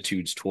different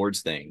attitudes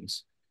towards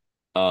things.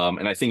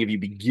 And I think if you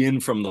begin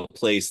from the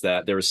place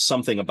that there is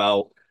something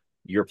about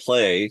your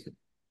play,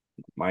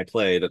 my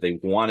play, that they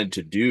wanted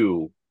to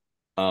do,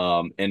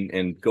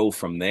 and go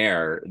from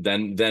there,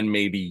 then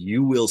maybe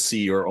you will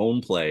see your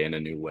own play in a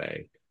new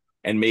way.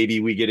 And maybe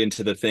we get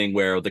into the thing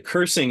where the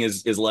cursing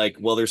is like,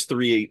 well, there's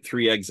three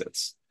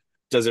exits.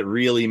 Does it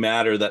really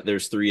matter that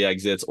there's three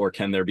exits, or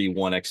can there be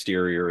one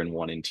exterior and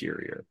one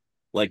interior?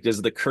 Like,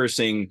 does the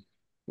cursing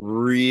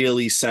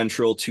really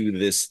central to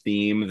this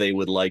theme they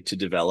would like to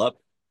develop?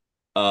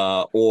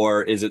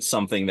 Or is it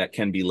something that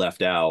can be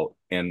left out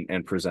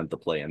and present the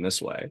play in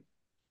this way?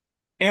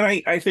 And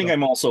I think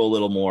I'm also a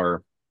little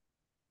more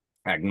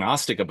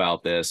agnostic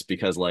about this,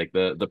 because like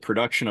the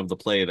production of the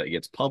play that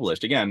gets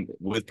published, again,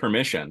 with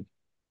permission,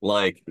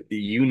 like,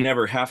 you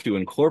never have to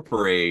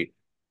incorporate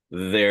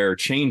their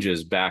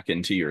changes back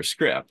into your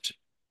script.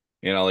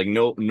 Like,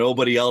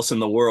 nobody else in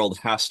the world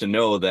has to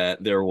know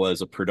that there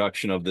was a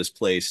production of this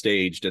play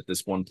staged at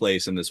this one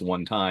place in this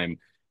one time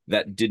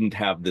that didn't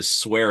have this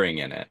swearing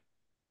in it.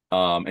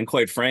 And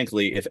quite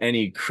frankly, if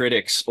any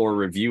critics or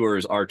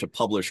reviewers are to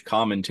publish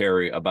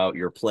commentary about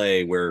your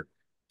play where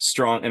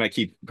strong, and I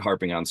keep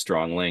harping on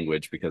strong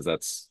language because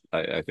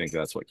I think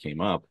that's what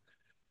came up,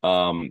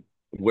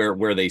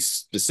 where they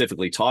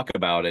specifically talk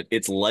about it,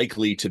 it's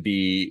likely to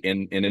be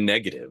in a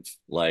negative.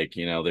 Like,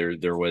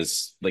 there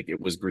was, like, it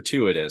was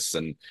gratuitous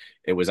and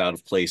it was out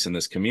of place in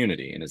this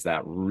community. And is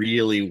that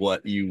really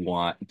what you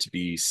want to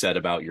be said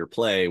about your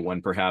play,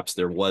 when perhaps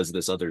there was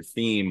this other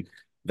theme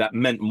that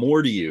meant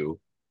more to you,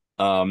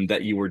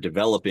 that you were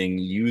developing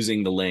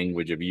using the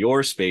language of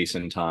your space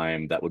and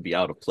time that would be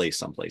out of place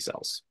someplace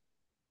else?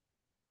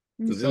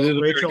 So this is a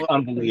very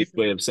convoluted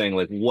way of saying,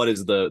 like, what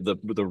is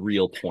the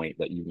real point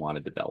that you want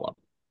to develop?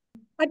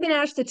 I've been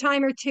asked a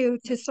time or two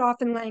to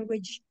soften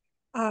language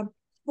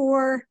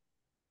for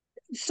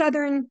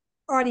Southern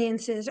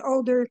audiences,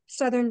 older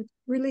Southern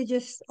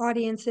religious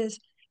audiences,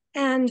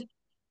 and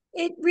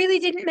it really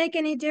didn't make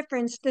any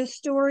difference. The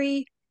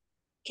story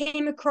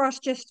came across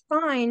just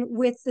fine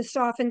with the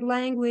softened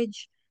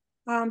language.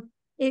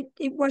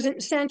 It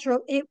wasn't central.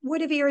 It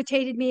would have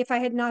irritated me if I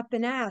had not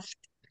been asked.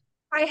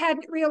 I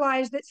hadn't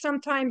realized that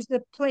sometimes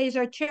the plays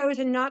are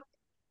chosen not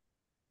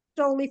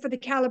solely for the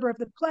caliber of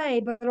the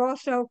play, but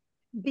also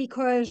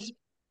because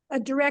a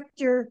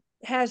director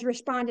has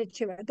responded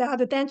to it. They'll have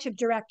a bench of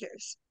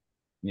directors.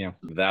 Yeah,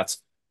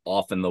 that's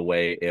often the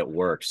way it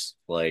works.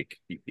 Like,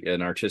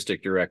 an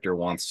artistic director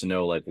wants to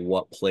know, like,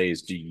 what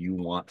plays do you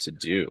want to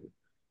do?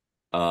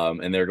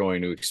 And they're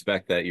going to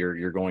expect that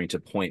you're going to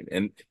point,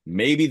 and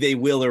maybe they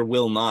will or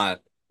will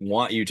not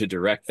want you to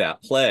direct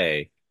that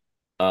play.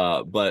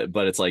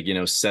 But it's like,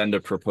 send a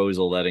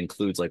proposal that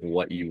includes like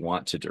what you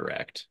want to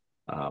direct.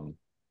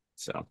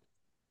 So.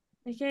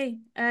 Okay.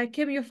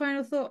 Kim, your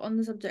final thought on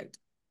the subject?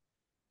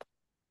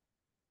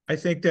 I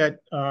think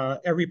that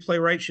every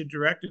playwright should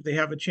direct if they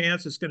have a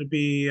chance. It's going to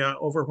be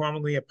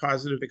overwhelmingly a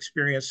positive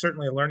experience,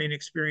 certainly a learning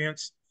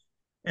experience.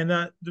 And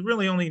the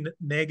really only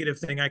negative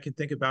thing I can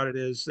think about it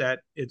is that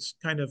it's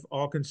kind of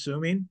all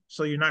consuming.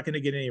 So you're not going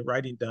to get any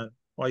writing done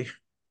while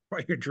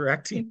you're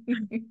directing.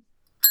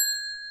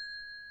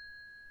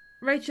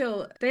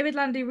 Rachel, David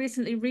Landy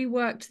recently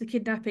reworked the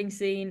kidnapping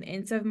scene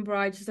in Seven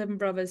Brides, Seven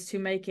Brothers to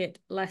make it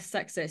less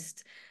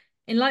sexist.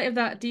 In light of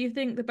that, do you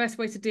think the best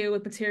way to deal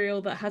with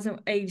material that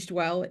hasn't aged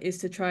well is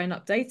to try and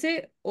update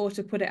it, or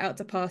to put it out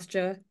to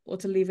pasture, or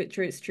to leave it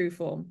to its true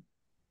form?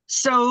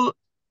 So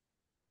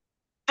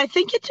I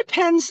think it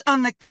depends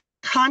on the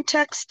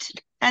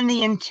context and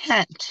the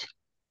intent.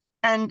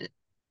 And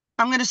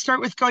I'm going to start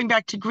with going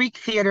back to Greek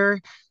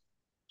theater.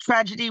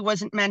 Tragedy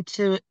wasn't meant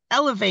to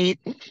elevate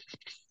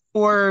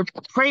or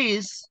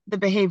praise the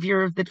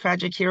behavior of the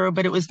tragic hero,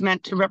 but it was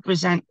meant to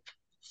represent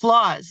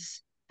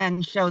flaws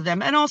and show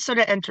them, and also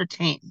to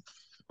entertain.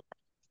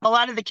 A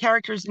lot of the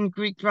characters in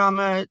Greek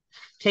drama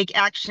take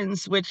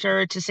actions which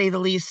are, to say the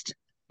least,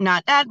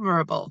 not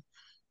admirable.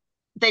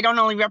 They don't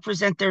only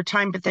represent their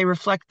time, but they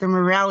reflect the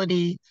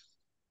morality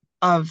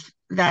of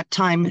that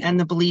time and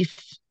the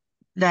belief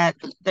that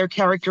their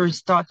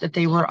characters thought that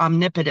they were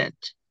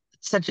omnipotent,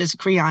 such as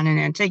Creon and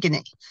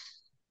Antigone.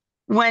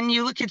 When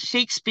you look at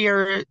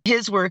Shakespeare,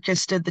 his work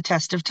has stood the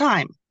test of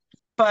time,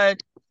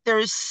 but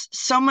there's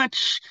so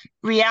much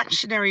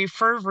reactionary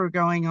fervor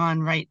going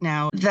on right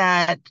now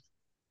that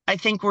I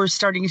think we're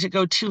starting to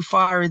go too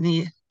far in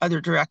the other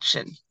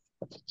direction.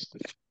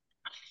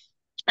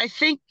 I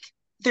think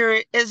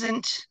there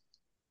isn't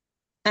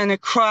an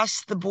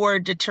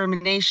across-the-board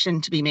determination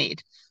to be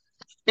made.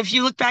 If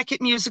you look back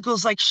at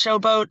musicals like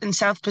Showboat and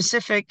South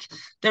Pacific,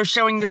 they're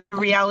showing the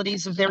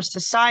realities of their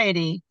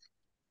society.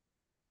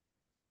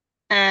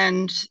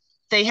 And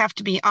they have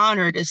to be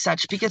honored as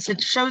such because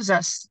it shows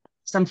us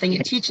something,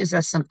 it teaches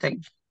us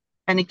something,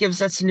 and it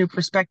gives us a new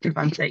perspective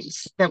on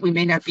things that we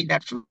may not be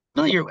that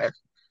familiar with.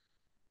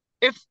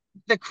 If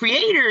the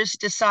creators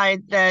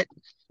decide that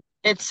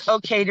it's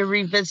okay to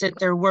revisit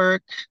their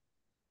work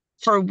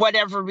for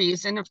whatever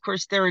reason, of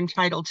course, they're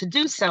entitled to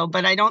do so,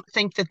 but I don't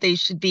think that they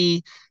should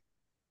be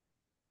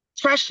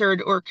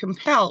pressured or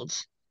compelled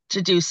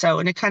to do so.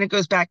 And it kind of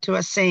goes back to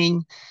us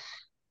saying,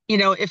 you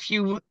know, if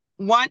you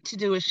want to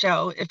do a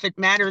show, if it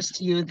matters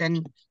to you,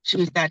 then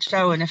choose that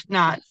show. And if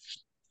not,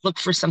 look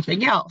for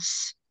something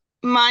else.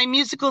 My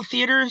musical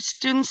theater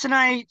students and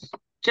I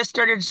just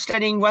started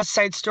studying West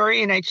Side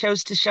Story, and I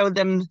chose to show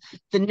them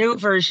the new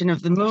version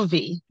of the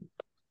movie.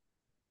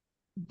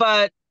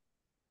 But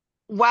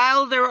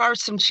while there are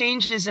some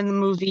changes in the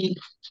movie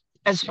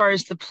as far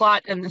as the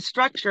plot and the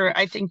structure,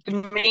 I think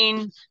the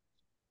main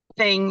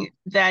thing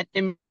that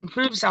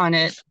improves on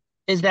it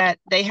is that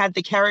they had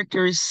the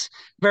characters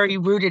very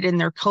rooted in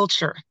their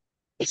culture.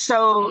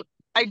 So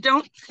I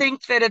don't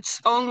think that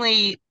it's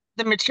only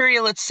the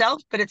material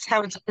itself, but it's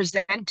how it's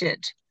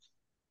presented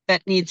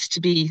that needs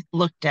to be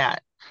looked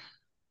at.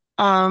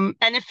 And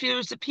if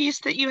there's a piece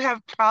that you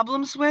have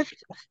problems with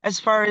as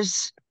far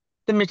as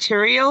the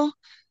material,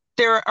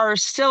 there are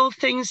still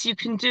things you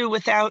can do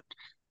without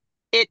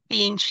it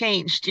being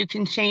changed. You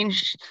can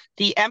change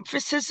the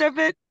emphasis of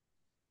it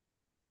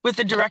with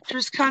the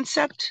director's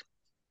concept,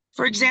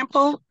 for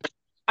example.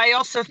 I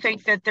also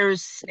think that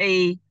there's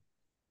a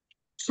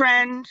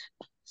trend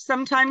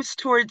sometimes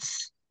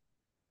towards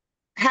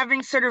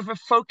having sort of a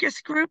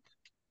focus group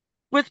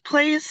with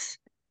plays.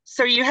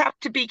 So you have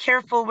to be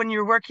careful when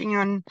you're working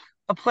on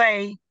a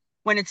play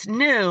when it's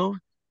new,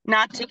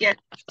 not to get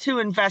too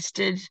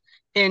invested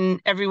in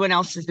everyone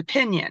else's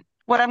opinion.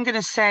 What I'm going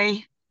to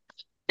say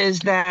is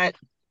that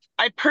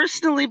I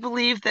personally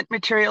believe that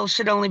material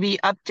should only be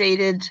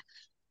updated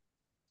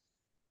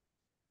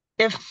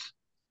if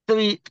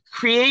the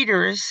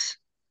creators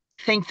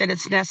think that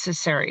it's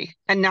necessary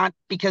and not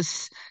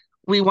because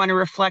we want to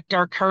reflect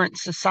our current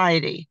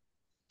society.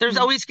 There's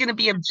always going to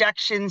be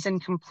objections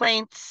and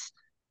complaints,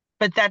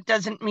 but that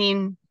doesn't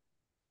mean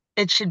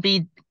it should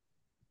be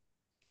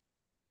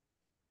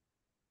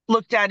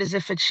looked at as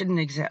if it shouldn't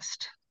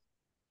exist.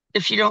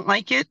 If you don't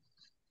like it,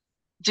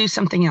 do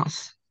something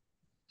else.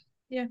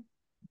 Yeah.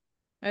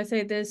 I'd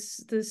say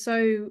there's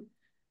so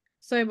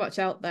much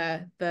out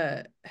there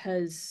that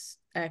has,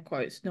 air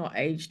quotes, not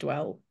aged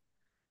well.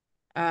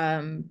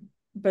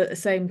 But at the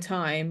same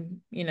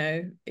time, you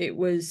know, it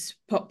was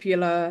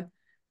popular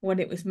when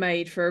it was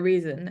made for a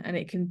reason, and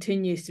it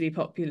continues to be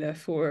popular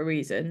for a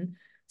reason.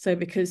 So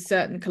because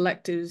certain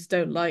collectives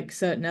don't like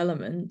certain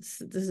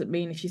elements, it doesn't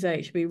mean, if you say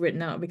it should be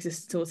written out of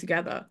existence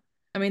altogether.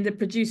 I mean, The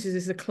Producers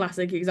is a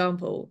classic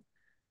example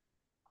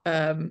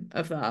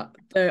of that.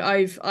 So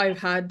I've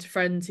had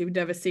friends who've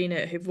never seen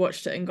it, who've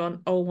watched it and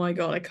gone, oh my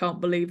God, I can't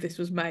believe this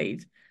was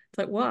made. It's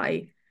like,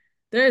 why?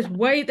 There's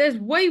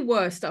way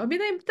worse stuff. I mean,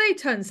 they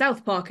turned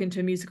South Park into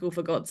a musical,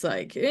 for God's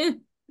sake.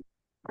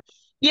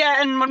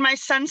 Yeah, and when my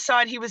son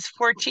saw it, he was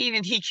 14,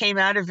 and he came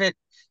out of it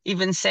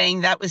even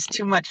saying that was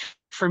too much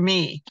for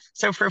me.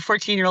 So for a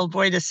 14-year-old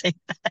boy to say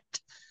that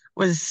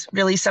was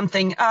really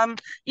something.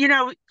 You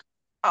know,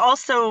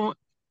 also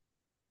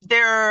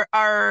there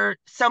are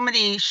so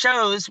many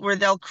shows where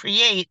they'll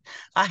create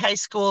a high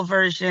school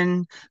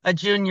version, a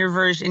junior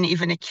version,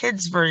 even a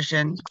kids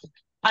version.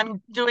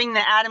 I'm doing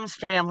the Addams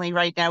Family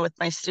right now with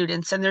my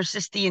students, and there's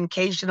just the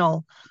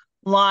occasional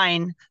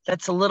line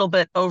that's a little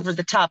bit over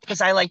the top because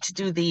I like to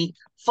do the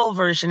full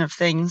version of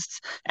things.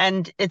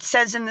 And it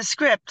says in the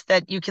script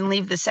that you can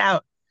leave this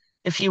out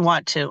if you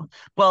want to.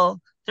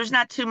 Well, there's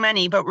not too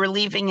many, but we're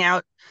leaving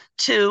out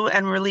 2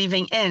 and we're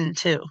leaving in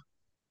 2.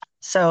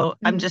 So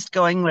I'm just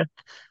going with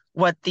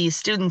what the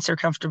students are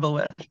comfortable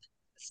with.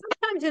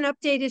 Sometimes an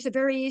update is a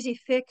very easy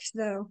fix,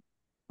 though.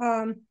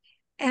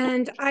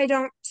 And I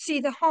don't see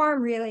the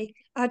harm, really.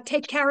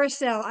 Take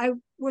Carousel. I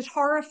was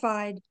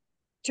horrified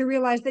to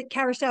realize that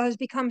Carousel has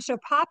become so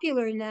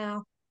popular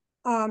now.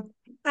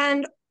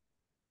 And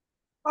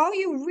all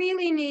you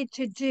really need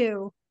to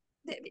do,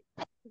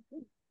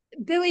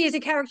 Billy is a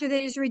character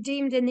that is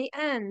redeemed in the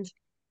end,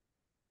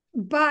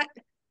 but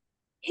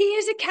he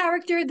is a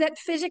character that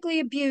physically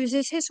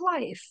abuses his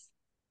wife.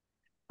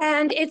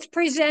 And it's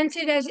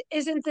presented as,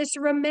 isn't this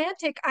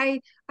romantic? I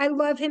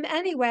love him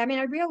anyway. I mean,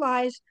 I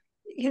realize,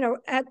 you know,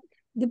 at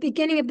the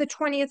beginning of the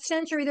 20th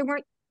century, there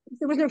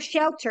was no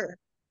shelter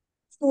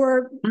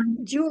for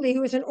Julie,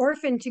 who was an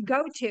orphan, to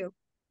go to.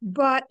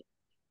 But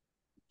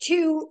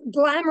to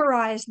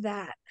glamorize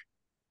that,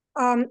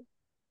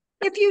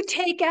 if you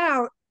take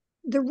out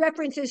the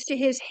references to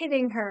his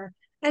hitting her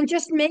and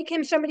just make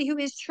him somebody who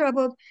is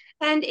troubled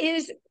and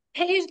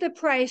pays the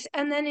price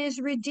and then is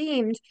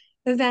redeemed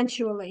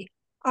eventually.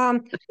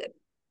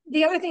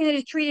 The other thing that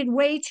is treated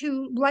way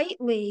too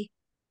lightly,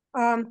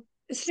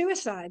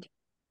 suicide.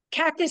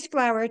 Cactus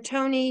Flower,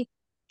 Tony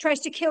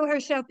tries to kill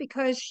herself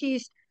because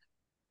she's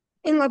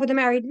in love with a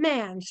married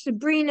man.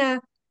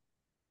 Sabrina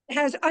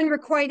has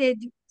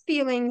unrequited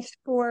feelings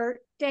for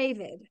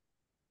David.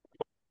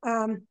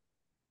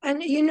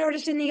 And you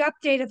notice in the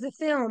update of the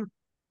film,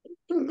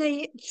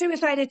 the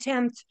suicide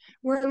attempt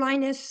where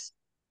Linus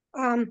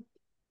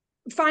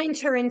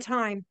finds her in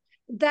time,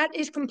 that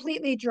is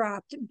completely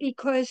dropped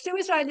because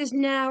suicide is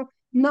now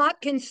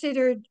not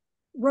considered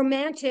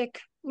romantic,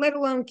 let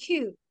alone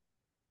cute,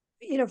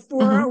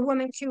 for a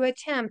woman to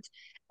attempt.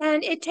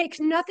 And it takes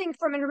nothing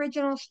from an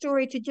original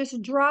story to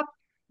just drop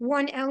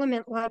one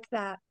element like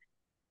that.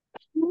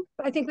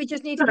 I think we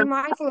just need to be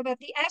mindful about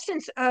the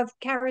essence of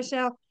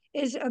Carousel.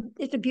 It's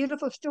a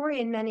beautiful story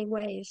in many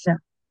ways. Yeah.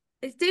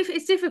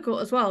 It's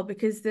difficult as well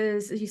because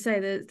there's, as you say,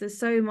 there's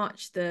so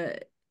much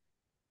that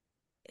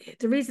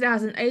the reason it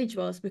hasn't aged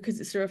well is because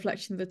it's a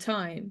reflection of the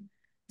time.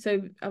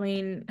 So I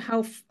mean,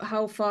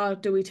 how far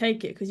do we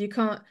take it? Because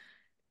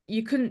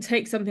you couldn't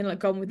take something like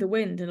Gone with the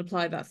Wind and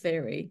apply that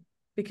theory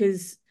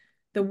because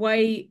the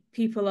way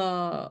people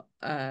are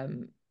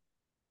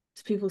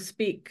people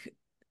speak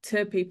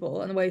to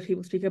people and the way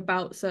people speak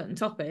about certain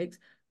topics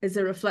is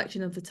a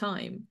reflection of the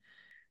time.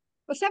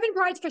 Well, Seven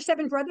Brides for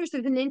Seven Brothers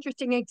is an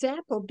interesting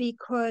example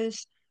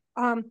because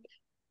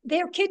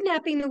they're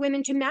kidnapping the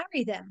women to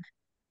marry them.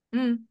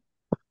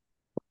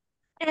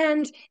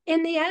 And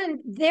in the end,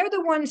 they're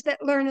the ones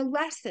that learn a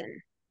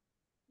lesson.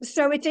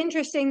 So it's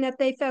interesting that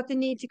they felt the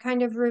need to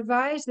kind of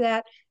revise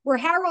that, where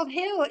Harold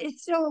Hill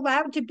is still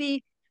allowed to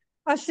be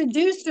a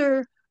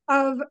seducer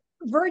of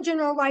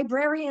virginal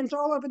librarians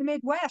all over the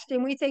Midwest.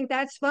 And we think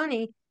that's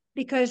funny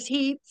because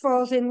he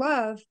falls in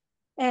love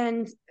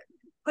and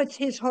puts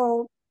his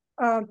whole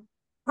con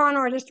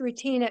artist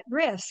routine at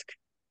risk.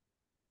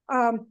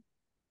 I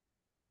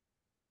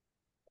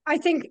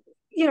think,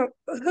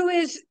 who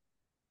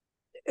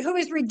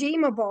is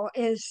redeemable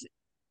is,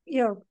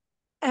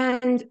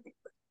 and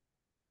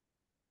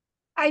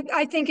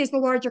I think is the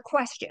larger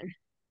question.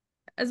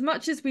 As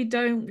much as we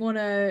don't want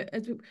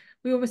to,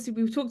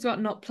 we've talked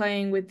about not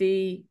playing with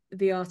the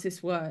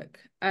artist's work,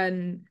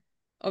 and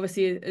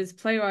obviously as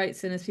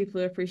playwrights and as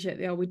people who appreciate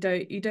the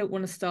art, you don't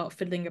want to start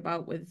fiddling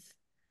about with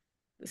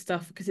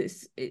stuff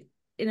because it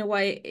in a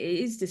way it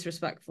is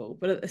disrespectful,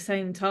 but at the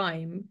same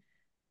time,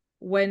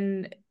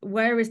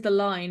 where is the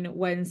line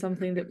when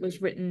something that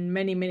was written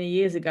many, many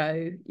years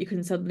ago, you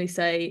can suddenly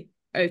say,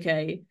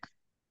 okay,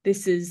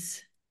 this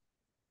is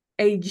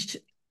aged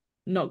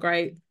not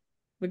great,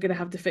 we're gonna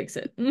have to fix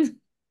it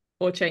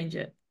or change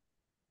it.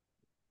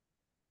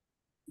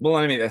 Well,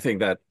 I mean, I think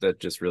that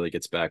just really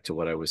gets back to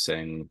what I was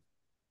saying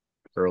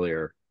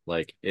earlier.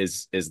 Like,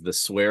 is the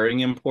swearing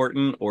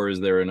important, or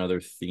is there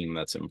another theme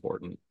that's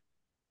important?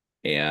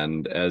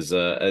 And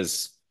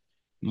as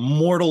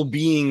mortal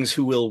beings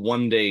who will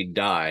one day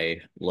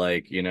die,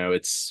 like,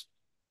 it's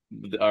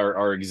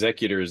our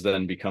executors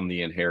then become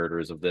the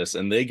inheritors of this,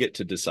 and they get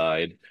to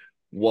decide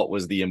what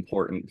was the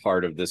important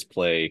part of this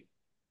play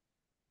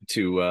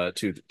to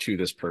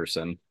this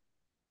person.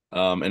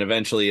 And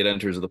eventually it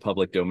enters the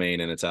public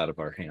domain and it's out of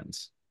our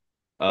hands.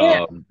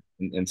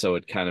 And so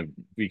it kind of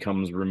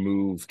becomes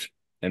removed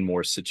and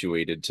more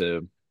situated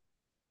to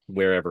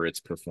wherever it's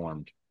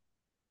performed.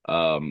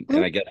 And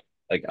I get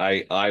like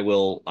I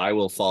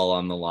will fall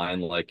on the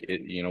line like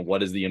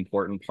what is the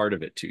important part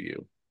of it to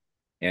you?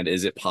 And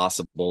is it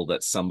possible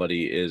that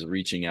somebody is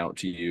reaching out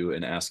to you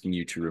and asking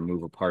you to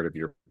remove a part of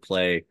your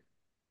play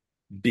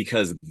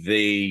because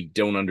they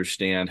don't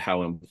understand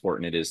how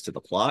important it is to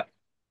the plot?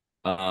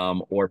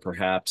 Or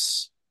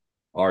perhaps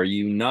are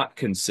you not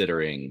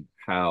considering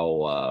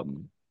how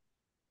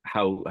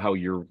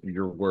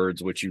your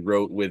words, which you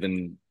wrote with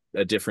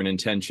a different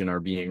intention, are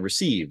being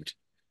received?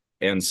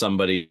 And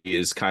somebody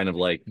is kind of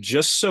like,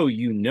 just so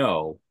you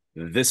know,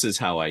 this is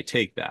how I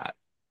take that.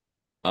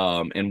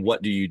 And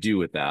what do you do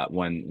with that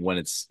when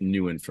it's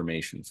new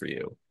information for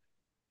you?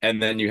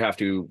 And then you have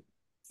to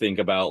think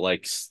about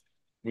like,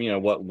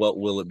 what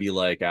will it be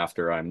like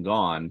after I'm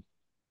gone?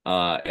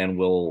 And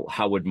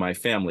how would my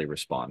family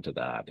respond to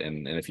that?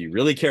 And if you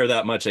really care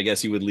that much, I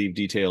guess you would leave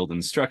detailed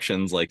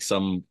instructions like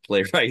some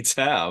playwrights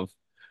have,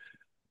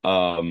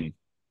 about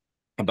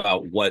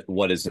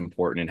what is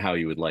important and how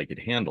you would like it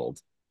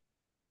handled.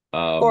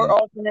 Or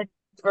alternate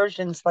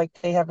versions like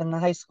they have in the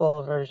high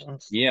school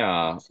versions.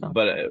 Yeah, so.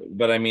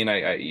 but I mean,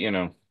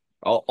 I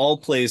all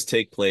plays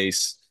take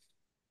place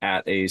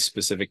at a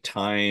specific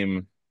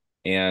time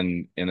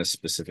and in a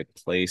specific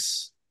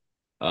place.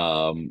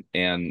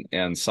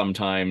 And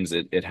sometimes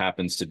it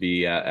happens to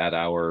be at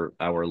our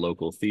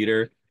local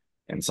theater,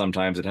 and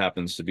sometimes it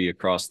happens to be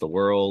across the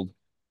world,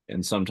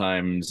 and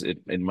sometimes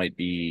it might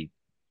be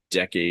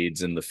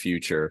decades in the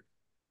future,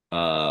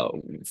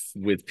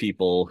 with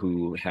people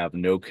who have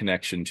no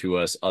connection to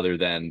us other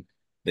than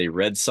they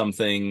read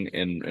something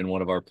in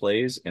one of our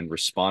plays and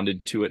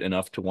responded to it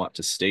enough to want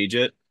to stage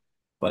it,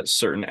 but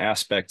certain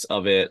aspects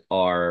of it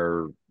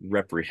are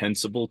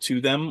reprehensible to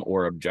them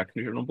or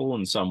objectionable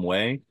in some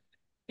way.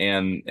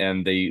 And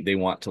they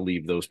want to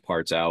leave those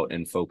parts out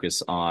and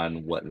focus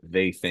on what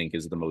they think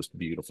is the most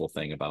beautiful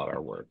thing about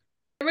our work.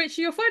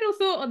 Rachel, your final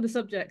thought on the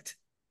subject?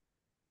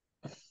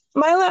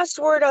 My last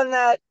word on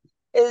that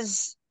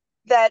is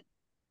that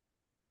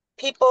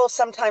people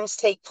sometimes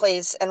take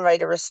plays and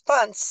write a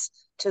response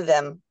to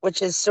them,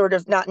 which is sort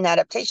of not an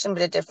adaptation,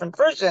 but a different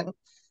version.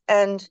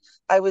 And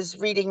I was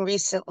reading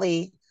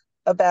recently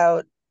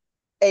about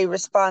a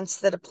response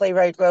that a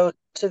playwright wrote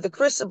to The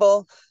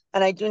Crucible,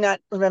 and I do not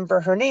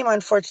remember her name,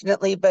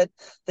 unfortunately, but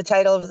the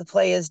title of the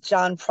play is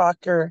John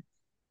Proctor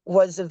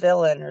was a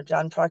villain, or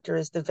John Proctor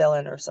is the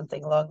villain, or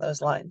something along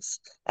those lines.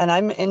 And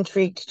I'm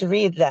intrigued to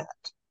read that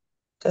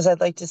because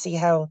I'd like to see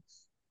how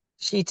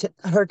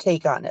her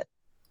take on it.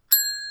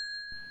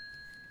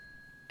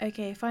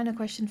 Okay, final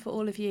question for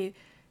all of you.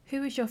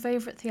 Who is your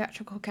favourite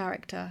theatrical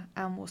character?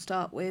 And we'll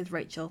start with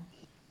Rachel.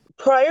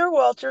 Prior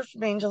Walter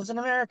from Angels in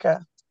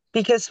America,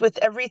 because with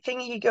everything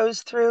he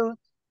goes through,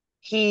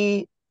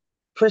 he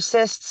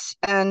persists,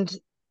 and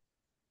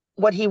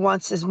what he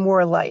wants is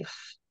more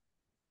life.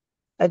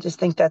 I just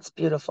think that's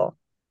beautiful.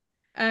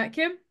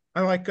 Kim?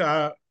 I like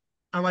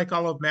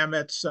all of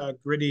Mamet's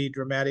gritty,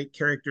 dramatic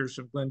characters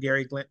from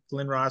Glengarry,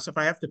 Glen Ross. If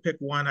I have to pick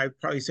one, I'd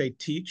probably say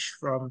Teach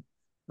from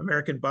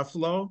American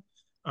Buffalo,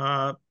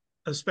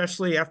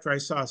 especially after I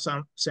saw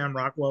Sam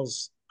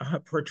Rockwell's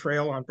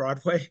portrayal on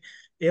Broadway.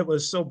 It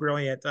was so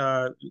brilliant.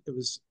 It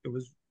was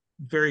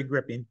very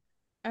gripping.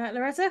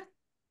 Loretta?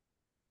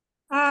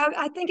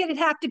 I think it'd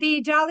have to be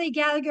Dolly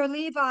Gallagher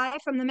Levi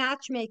from The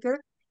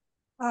Matchmaker,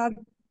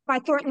 by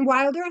Thornton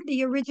Wilder,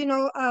 the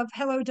original of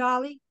Hello,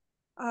 Dolly.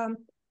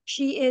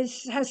 She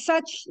has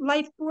such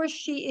life force.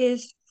 She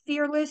is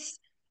fearless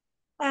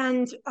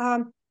and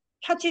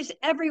touches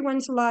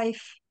everyone's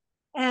life,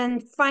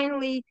 and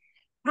finally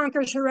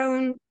conquers her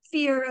own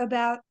fear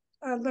about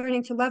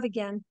learning to love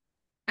again.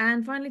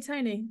 And finally,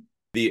 Tony.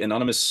 The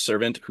anonymous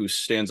servant who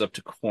stands up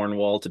to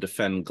Cornwall to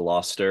defend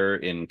Gloucester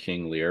in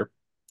King Lear.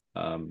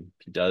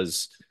 He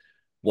does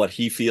what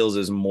he feels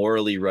is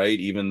morally right,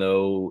 even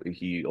though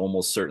he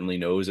almost certainly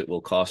knows it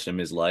will cost him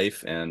his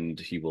life and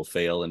he will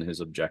fail in his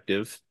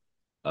objective.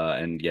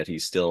 And yet he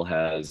still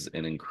has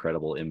an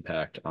incredible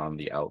impact on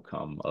the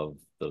outcome of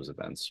those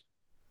events.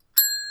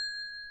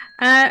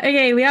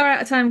 Okay, we are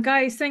out of time.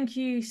 Guys, thank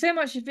you so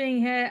much for being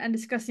here and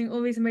discussing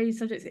all these amazing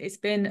subjects. It's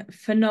been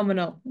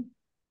phenomenal.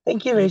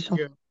 Thank you, Rachel.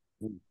 Thank you.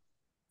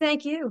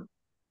 Thank you.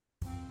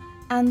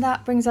 And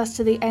that brings us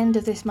to the end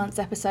of this month's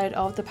episode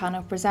of The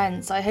Panel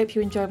Presents. I hope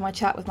you enjoyed my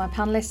chat with my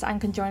panellists and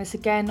can join us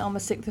again on the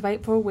 6th of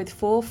April with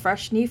 4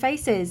 fresh new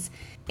faces.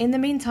 In the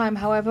meantime,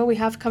 however, we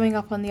have coming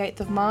up on the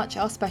 8th of March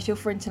our special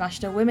for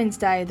International Women's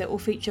Day that will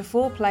feature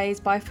 4 plays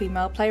by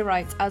female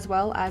playwrights as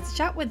well as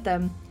chat with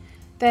them.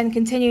 Then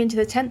continuing to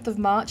the 10th of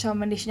March, our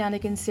Mini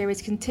Shenanigans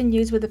series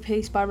continues with a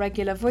piece by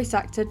regular voice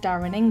actor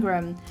Darren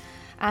Ingram.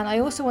 And I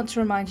also want to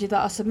remind you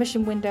that our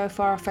submission window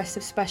for our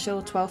festive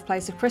special 12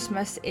 Plays of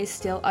Christmas is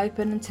still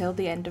open until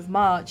the end of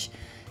March.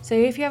 So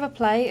if you have a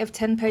play of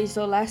 10 pages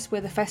or less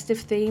with a festive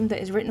theme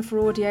that is written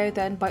for audio,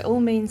 then by all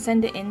means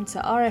send it in to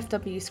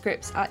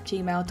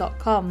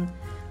rfwscripts@gmail.com,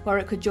 where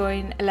it could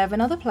join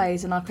 11 other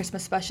plays in our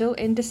Christmas special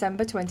in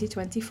December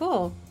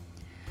 2024.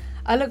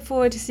 I look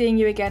forward to seeing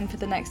you again for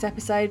the next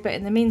episode, but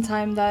in the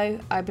meantime though,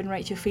 I've been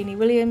Rachel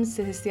Feeney-Williams,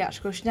 this is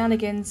Theatrical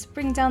Shenanigans,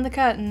 bringing down the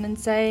curtain and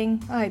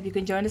saying, I hope you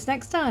can join us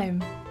next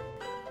time.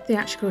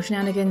 Theatrical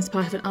Shenanigans is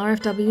part of an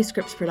RFW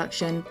Scripts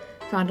production,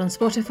 found on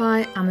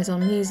Spotify,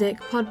 Amazon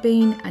Music,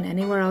 Podbean, and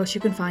anywhere else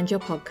you can find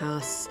your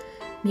podcasts.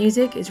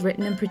 Music is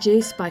written and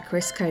produced by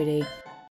Chris Cody.